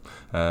 Okay.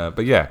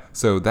 But yeah,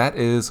 so that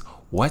is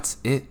what's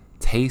it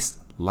taste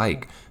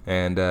like.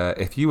 And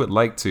if you would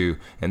like to,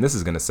 and this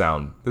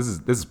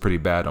is pretty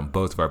bad on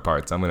both of our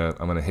parts. I'm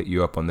gonna hit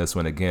you up on this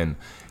one again.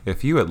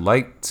 If you would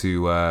like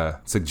to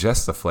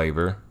suggest a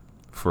flavor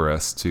for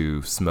us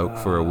to smoke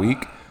for a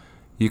week,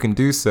 you can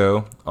do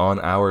so on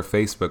our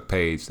Facebook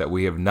page that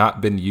we have not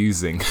been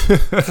using.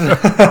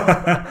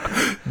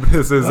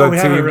 This is a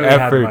team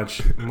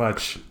effort.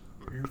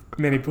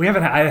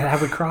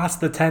 Have we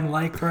crossed the 10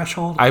 like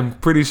threshold? I'm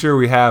pretty sure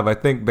we have. I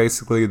think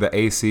basically the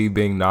AC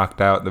being knocked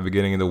out at the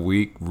beginning of the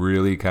week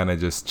really kind of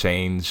just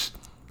changed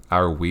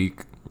our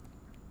week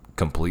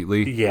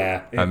completely.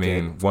 Yeah. I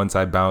mean, once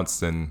I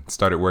bounced and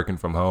started working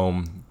from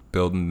home,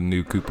 building the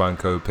new coupon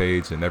code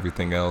page and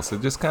everything else, it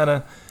just kind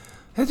of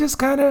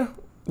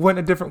went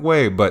a different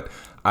way. But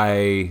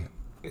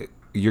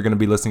you're going to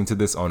be listening to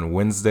this on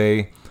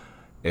Wednesday.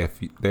 If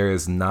there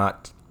is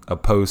not a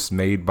post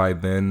made by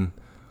then,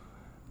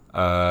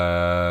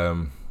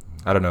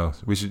 I don't know.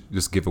 We should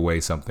just give away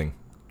something.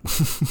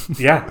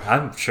 Yeah,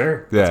 I'm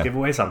sure. Yeah. Let's give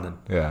away something.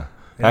 Yeah.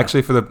 Yeah.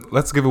 Actually,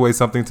 let's give away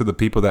something to the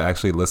people that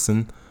actually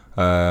listen.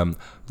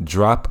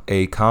 Drop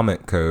a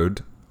comment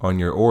code on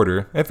your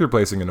order if you're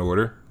placing an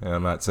order. And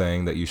I'm not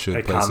saying that you should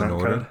A place an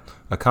comment order. code?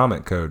 A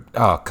comment code.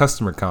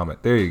 Customer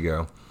comment. There you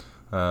go.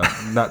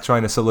 Not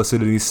trying to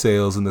solicit any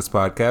sales in this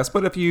podcast,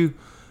 but if you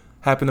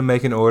happen to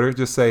make an order,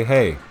 just say,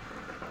 "Hey,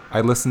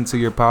 I listened to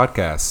your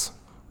podcast.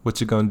 What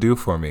you gonna do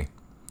for me?"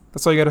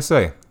 That's all you gotta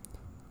say.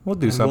 We'll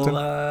do And something.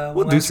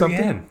 We'll do enter something.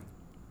 You in.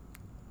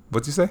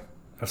 What'd you say?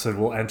 I said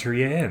we'll enter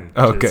you in.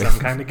 Okay. To some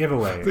kind of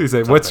giveaway. You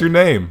say, "What's your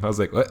name?" I was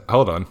like, "What?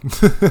 Hold on."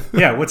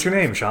 Yeah, what's your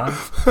name, Sean?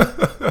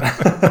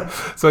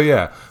 So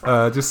yeah,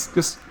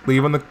 just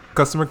leave on the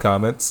customer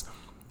comments.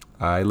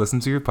 I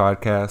listened to your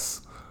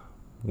podcast.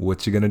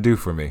 What you gonna do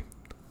for me?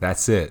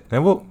 That's it.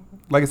 And we'll,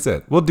 like I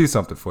said, we'll do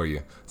something for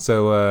you.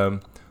 So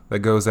that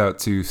goes out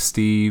to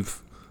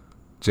Steve,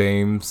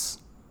 James,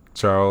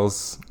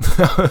 Charles.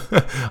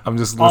 I'm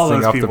just All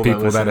listing those off the people that people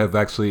that listen. have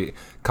actually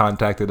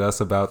contacted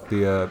us about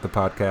the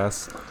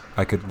podcast.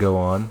 I could go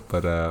on,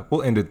 but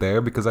we'll end it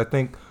there because I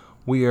think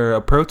we are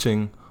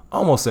approaching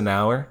almost an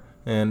hour,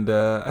 and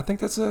I think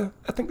that's a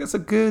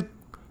good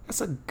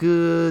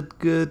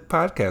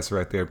podcast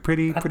right there.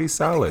 Pretty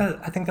solid.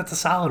 I think that's a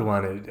solid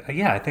one.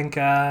 I think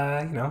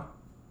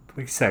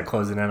we said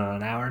closing in on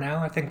an hour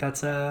now. I think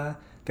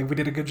I think we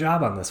did a good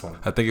job on this one.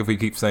 I think if we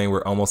keep saying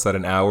we're almost at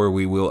an hour,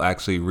 we will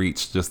actually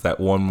reach just that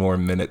one more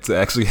minute to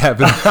actually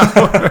have an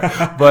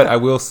hour. But I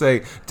will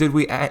say, did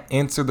we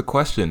answer the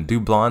question?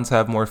 Do blondes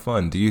have more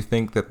fun? Do you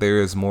think that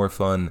there is more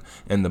fun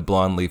in the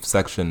blonde leaf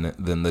section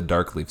than the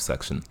dark leaf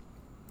section?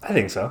 I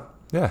think so.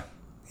 Yeah.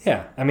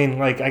 Yeah, I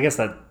mean, I guess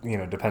that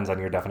depends on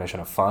your definition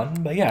of fun,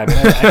 but yeah, I mean,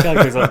 I feel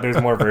like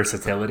there's more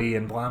versatility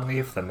in blonde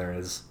leaf than there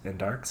is in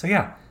dark. So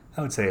yeah,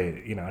 I would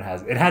say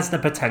it has the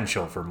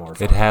potential for more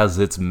fun. It has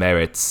its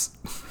merits.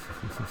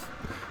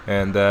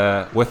 And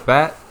with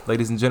that,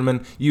 ladies and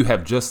gentlemen, you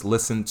have just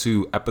listened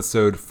to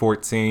episode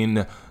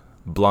 14.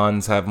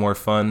 Blondes have more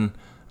fun.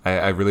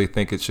 I really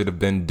think it should have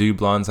been Do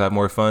Blondes Have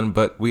More Fun?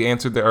 But we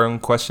answered our own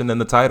question in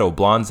the title.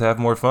 Blondes have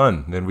more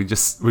fun. And we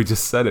just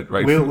said it,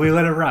 right? We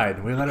let it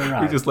ride. We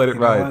just let it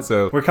ride. What?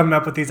 So we're coming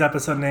up with these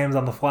episode names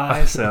on the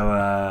fly. So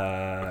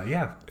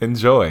yeah,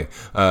 enjoy.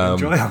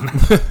 enjoy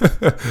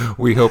them.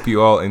 We hope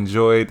you all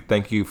enjoyed.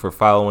 Thank you for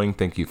following.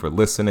 Thank you for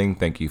listening.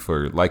 Thank you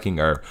for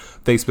liking our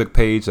Facebook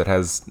page that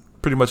has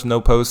pretty much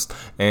no posts.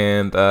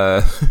 And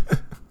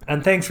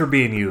And thanks for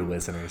being you,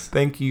 listeners.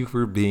 thank you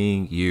for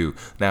being you.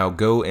 Now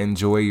go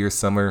enjoy your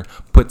summer.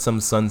 Put some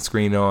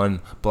sunscreen on.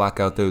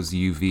 Block out those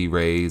UV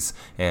rays.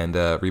 And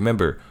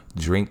remember,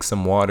 drink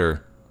some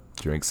water.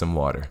 Drink some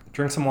water.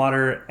 Drink some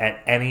water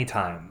at any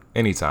time.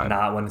 Anytime.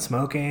 Not when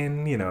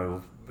smoking.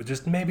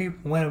 Just maybe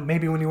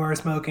when you are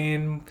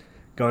smoking,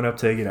 going up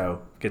to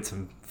get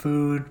some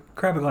food,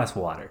 grab a glass of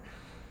water.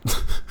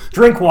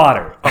 Drink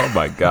water. Oh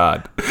my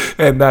God.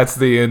 And that's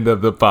the end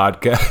of the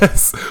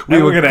podcast.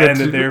 We're will going to catch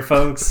end it you- there,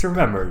 folks.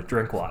 Remember,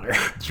 drink water.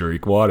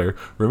 Drink water.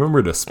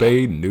 Remember to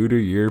spay, neuter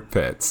your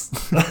pets.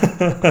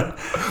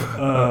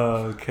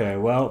 Okay,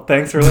 well,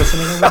 thanks for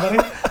listening, everybody.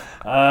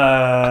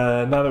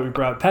 Now that we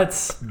brought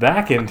pets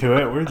back into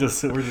it, we're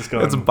just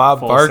going That's Bob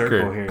full Barker.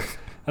 circle here.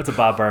 That's a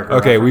Bob Barker.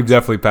 Okay, reference. we've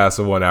definitely passed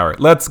the 1 hour.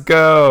 Let's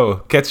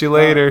go. Catch you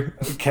later.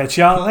 Catch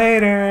y'all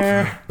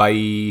later.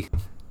 Bye.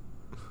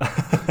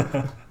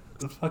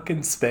 Fucking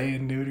spay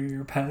and neuter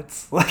your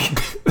pets.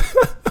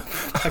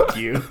 Fuck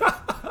you.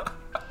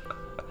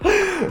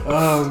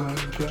 Oh my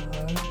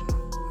god.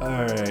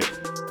 All right.